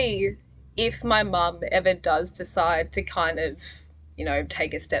especially if my mum ever does decide to kind of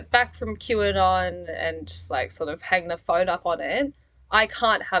take a step back from QAnon and just like sort of hang the phone up on it, I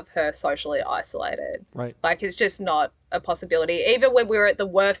can't have her socially isolated. Right. Like, it's just not a possibility. Even when we were at the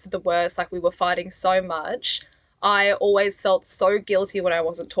worst of the worst, like we were fighting so much, I always felt so guilty when I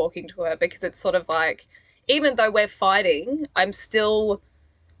wasn't talking to her because it's sort of like, even though we're fighting, I'm still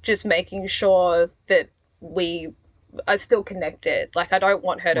just making sure that we are still connected. Like, I don't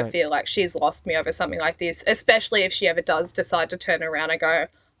want her to feel like she's lost me over something like this, especially if she ever does decide to turn around and go,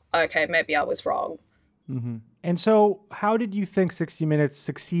 okay, maybe I was wrong. Mm-hmm. And so how did you think 60 Minutes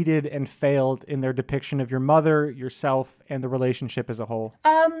succeeded and failed in their depiction of your mother, yourself, and the relationship as a whole?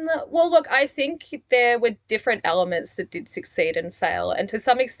 Well, look, I think there were different elements that did succeed and fail. And to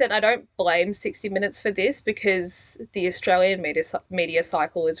some extent, I don't blame 60 Minutes for this because the Australian media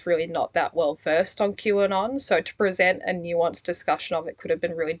cycle is really not that well versed on QAnon. So to present a nuanced discussion of it could have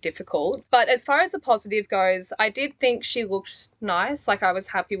been really difficult. But as far as the positive goes, I did think she looked nice. Like, I was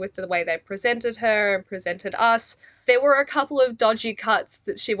happy with the way they presented her and presented us. There were a couple of dodgy cuts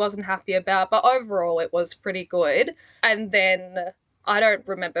that she wasn't happy about, but overall it was pretty good. And then I don't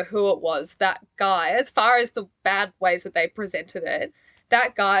remember who it was, that guy, as far as the bad ways that they presented it,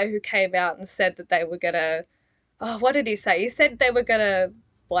 that guy who came out and said that they were going to, what did he say? He said they were going to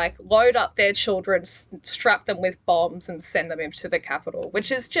like load up their children, strap them with bombs and send them into the Capitol,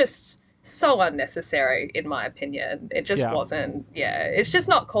 which is just so unnecessary, in my opinion. It just wasn't, it's just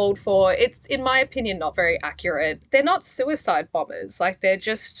not called for. It's, in my opinion, not very accurate. They're not suicide bombers. Like, they're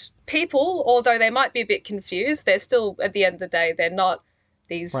just people, although they might be a bit confused, they're still, at the end of the day, they're not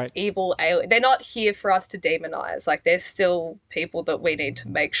these Right. evil aliens. They're not here for us to demonize. Like, they're still people that we need to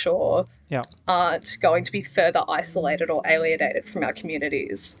make sure Yeah. aren't going to be further isolated or alienated from our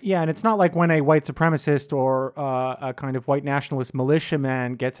communities. Yeah, and it's not like when a white supremacist or a kind of white nationalist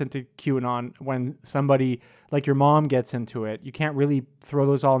militiaman gets into QAnon, when somebody like your mom gets into it. You can't really throw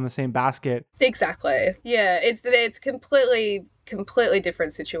those all in the same basket. Exactly. Yeah, it's completely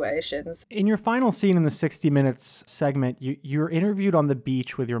different situations. In your final scene in the 60 Minutes segment, you're interviewed on the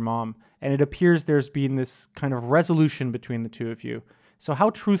beach with your mom, and it appears there's been this kind of resolution between the two of you. So how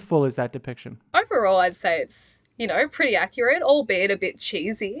truthful is that depiction? Overall, I'd say it's, pretty accurate, albeit a bit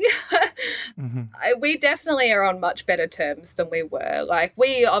cheesy. We definitely are on much better terms than we were. Like,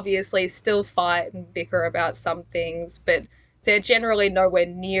 we obviously still fight and bicker about some things, but they're generally nowhere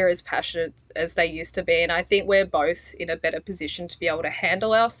near as passionate as they used to be. And I think we're both in a better position to be able to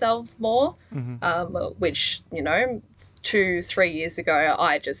handle ourselves more, which, 2-3 years ago,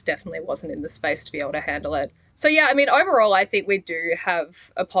 I just definitely wasn't in the space to be able to handle it. So, yeah, I mean, overall, I think we do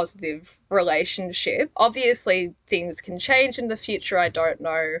have a positive relationship. Obviously, things can change in the future. I don't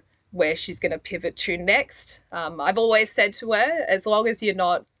know where she's going to pivot to next. I've always said to her, as long as you're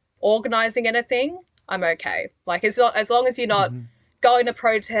not organising anything, I'm okay. Like, as long as you're not going to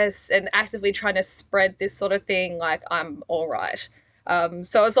protests and actively trying to spread this sort of thing, like, I'm all right.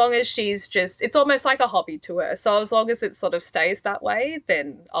 So as long as she's it's almost like a hobby to her. So as long as it sort of stays that way,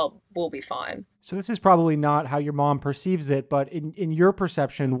 then we'll be fine. So this is probably not how your mom perceives it, but in your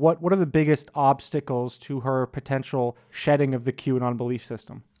perception, what are the biggest obstacles to her potential shedding of the QAnon belief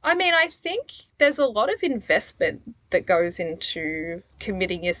system? I mean, I think there's a lot of investment that goes into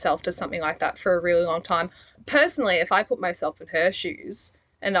committing yourself to something like that for a really long time. Personally, if I put myself in her shoes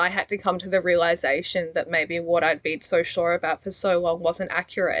and I had to come to the realization that maybe what I'd been so sure about for so long wasn't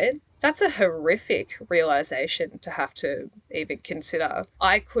accurate, that's a horrific realization to have to even consider.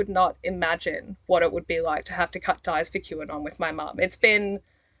 I could not imagine what it would be like to have to cut ties for QAnon with my mum. It's been,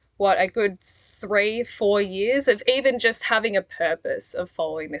 a good 3-4 years of even just having a purpose of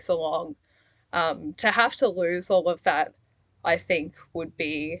following this along. To have to lose all of that, I think, would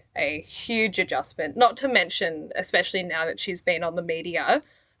be a huge adjustment. Not to mention, especially now that she's been on the media,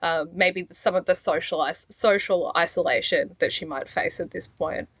 maybe some of the social isolation that she might face at this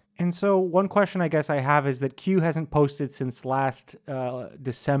point. And so one question I guess I have is that Q hasn't posted since last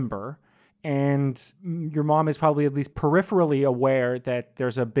December, and your mom is probably at least peripherally aware that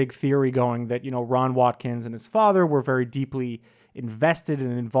there's a big theory going that, Ron Watkins and his father were very deeply invested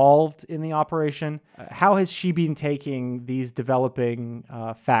and involved in the operation. How has she been taking these developing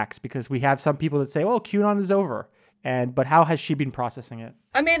facts? Because we have some people that say, well, QAnon is over. But how has she been processing it?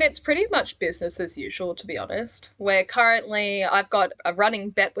 I mean, it's pretty much business as usual, to be honest. I've got a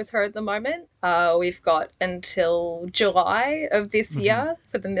running bet with her at the moment. We've got until July of this year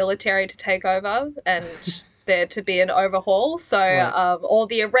for the military to take over and there to be an overhaul. So all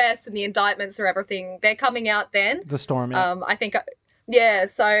the arrests and the indictments or everything, they're coming out then. The storm, I think,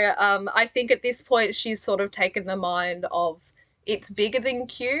 I think at this point she's sort of taken the mind of it's bigger than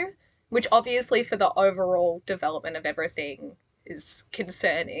Q, which obviously for the overall development of everything is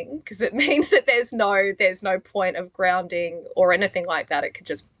concerning because it means that there's no point of grounding or anything like that. It could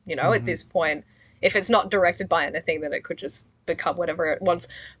just, at this point, if it's not directed by anything, then it could just become whatever it wants.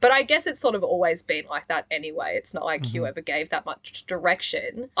 But I guess it's sort of always been like that anyway. It's not like Q ever gave that much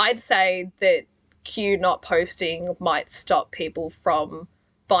direction. I'd say that Q not posting might stop people from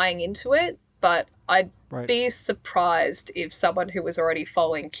buying into it, but I'd be surprised if someone who was already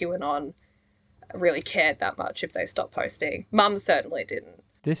following QAnon really cared that much if they stopped posting. Mum certainly didn't.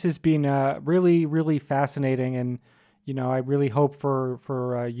 This has been really, really fascinating, and I really hope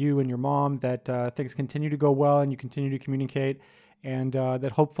for you and your mom that things continue to go well and you continue to communicate, and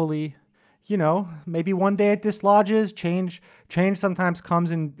that hopefully, maybe one day it dislodges. Change sometimes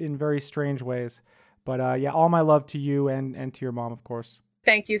comes in very strange ways. But all my love to you and to your mom, of course.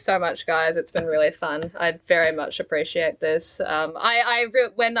 Thank you so much, guys. It's been really fun. I very much appreciate this.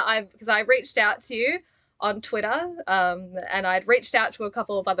 Because I reached out to you on Twitter, and I'd reached out to a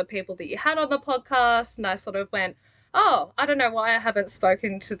couple of other people that you had on the podcast, and I sort of went, oh, I don't know why I haven't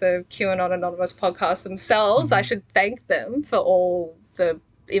spoken to the QAnon Anonymous podcast themselves. I should thank them for all the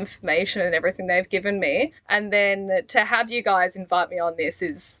information and everything they've given me. And then to have you guys invite me on this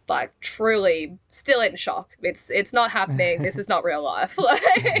is like truly still in shock. It's not happening. This is not real life.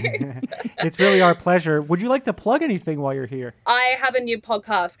 It's really our pleasure. Would you like to plug anything while you're here? I have a new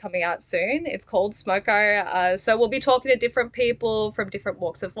podcast coming out soon. It's called Smoko. So we'll be talking to different people from different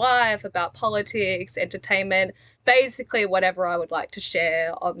walks of life about politics, entertainment, basically whatever I would like to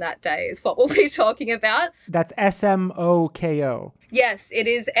share on that day is what we'll be talking about. That's SMOKO. Yes, it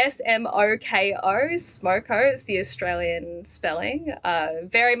is SMOKO, Smoko. It's the Australian spelling.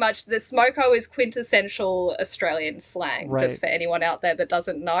 Very much, the Smoko is quintessential Australian slang, right. Just for anyone out there that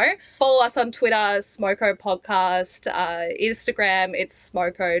doesn't know. Follow us on Twitter, Smoko Podcast. Instagram, it's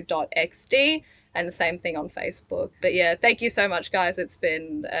smoko.xd. And the same thing on Facebook. But yeah, thank you so much, guys. It's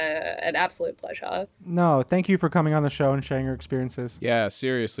been an absolute pleasure. No, thank you for coming on the show and sharing your experiences. Yeah,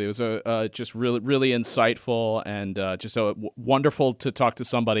 seriously. It was just really, really insightful and just so wonderful to talk to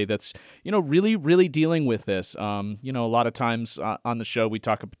somebody that's, really, really dealing with this. A lot of times on the show, we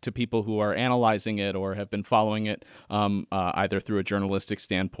talk to people who are analyzing it or have been following it either through a journalistic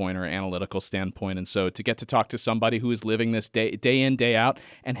standpoint or analytical standpoint. And so to get to talk to somebody who is living this day in, day out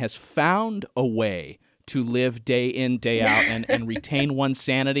and has found a way to live day in, day out and retain one's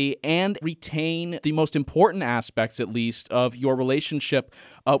sanity and retain the most important aspects, at least, of your relationship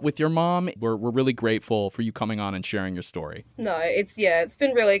with your mom. We're really grateful for you coming on and sharing your story. No, it's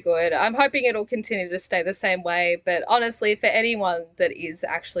been really good. I'm hoping it'll continue to stay the same way. But honestly, for anyone that is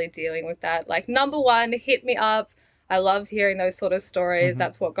actually dealing with that, number one, hit me up. I love hearing those sort of stories. Mm-hmm.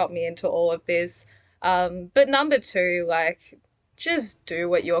 That's what got me into all of this. But number two, just do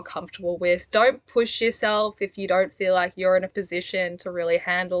what you're comfortable with. Don't push yourself if you don't feel like you're in a position to really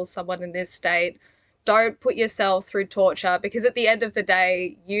handle someone in this state. Don't put yourself through torture, because at the end of the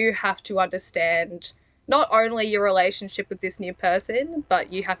day, you have to understand not only your relationship with this new person,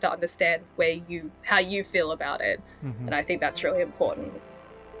 but you have to understand how you feel about it. Mm-hmm. And I think that's really important.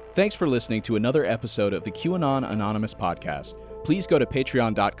 Thanks for listening to another episode of the QAnon Anonymous podcast. Please go to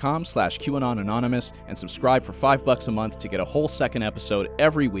patreon.com/QAnonAnonymous and subscribe for $5 a month to get a whole second episode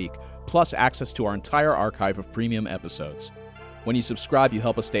every week, plus access to our entire archive of premium episodes. When you subscribe, you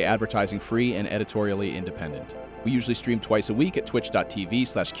help us stay advertising free and editorially independent. We usually stream twice a week at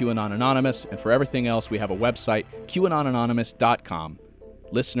twitch.tv/QAnonAnonymous, and for everything else, we have a website, QAnonAnonymous.com.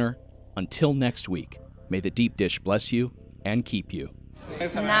 Listener, until next week, may the deep dish bless you and keep you.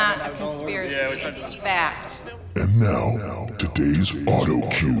 It's not a conspiracy, it's fact. And now, today's auto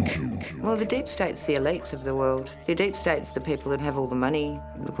cue. Well, the deep state's the elites of the world. The deep state's the people that have all the money.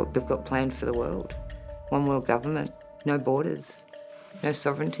 Look what they've got planned for the world. One world government, no borders, no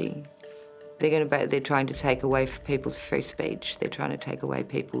sovereignty. They're trying to take away people's free speech. They're trying to take away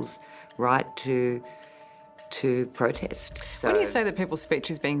people's right to protest. So, when you say that people's speech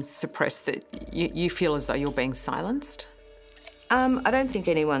is being suppressed, that you feel as though you're being silenced? I don't think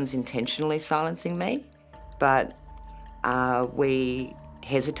anyone's intentionally silencing me, but we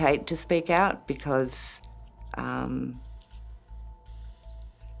hesitate to speak out because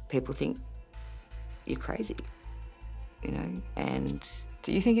people think you're crazy, and...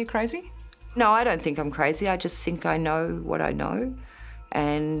 Do you think you're crazy? No, I don't think I'm crazy. I just think I know what I know,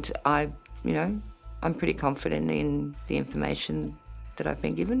 and I'm pretty confident in the information that I've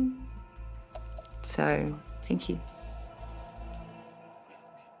been given. So, thank you.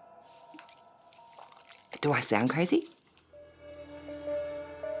 Do I sound crazy?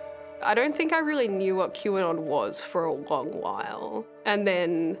 I don't think I really knew what QAnon was for a long while. And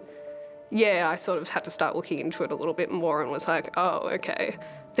then, I sort of had to start looking into it a little bit more and was like, oh, okay,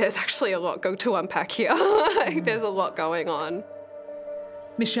 there's actually a lot to unpack here. There's a lot going on.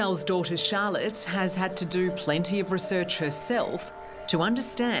 Michelle's daughter Charlotte has had to do plenty of research herself to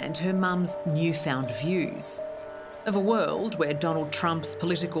understand her mum's newfound views of a world where Donald Trump's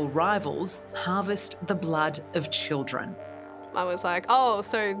political rivals harvest the blood of children. I was like, oh,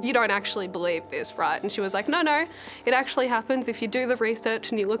 so you don't actually believe this, right? And she was like, no, it actually happens if you do the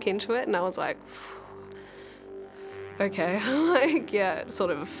research and you look into it. And I was like, okay, sort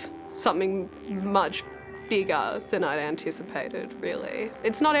of something much bigger than I'd anticipated, really.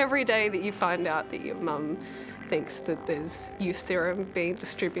 It's not every day that you find out that your mum thinks that there's youth serum being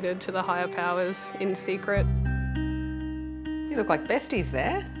distributed to the higher powers in secret. You look like besties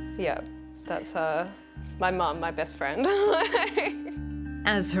there. Yeah, that's my mum, my best friend.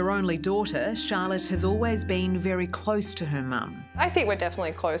 As her only daughter, Charlotte has always been very close to her mum. I think we're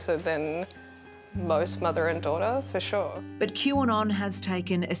definitely closer than most mother and daughter, for sure. But QAnon has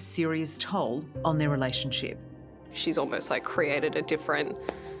taken a serious toll on their relationship. She's almost created a different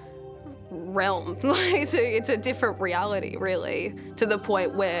realm. It's a different reality, really, to the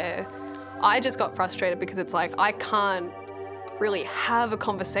point where I just got frustrated because it's I can't really have a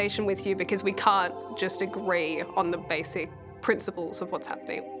conversation with you because we can't just agree on the basic principles of what's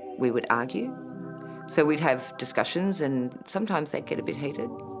happening. We would argue. So we'd have discussions, and sometimes they'd get a bit heated.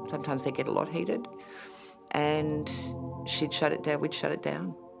 Sometimes they get a lot heated. And she'd shut it down, we'd shut it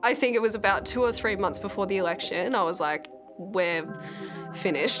down. I think it was about 2 or 3 months before the election, I was like, we're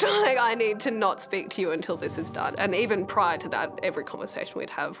finished. Like, I need to not speak to you until this is done. And even prior to that, every conversation we'd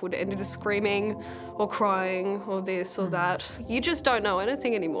have would end in screaming or crying or this or that. You just don't know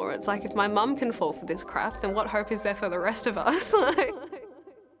anything anymore. It's like, if my mum can fall for this crap, then what hope is there for the rest of us?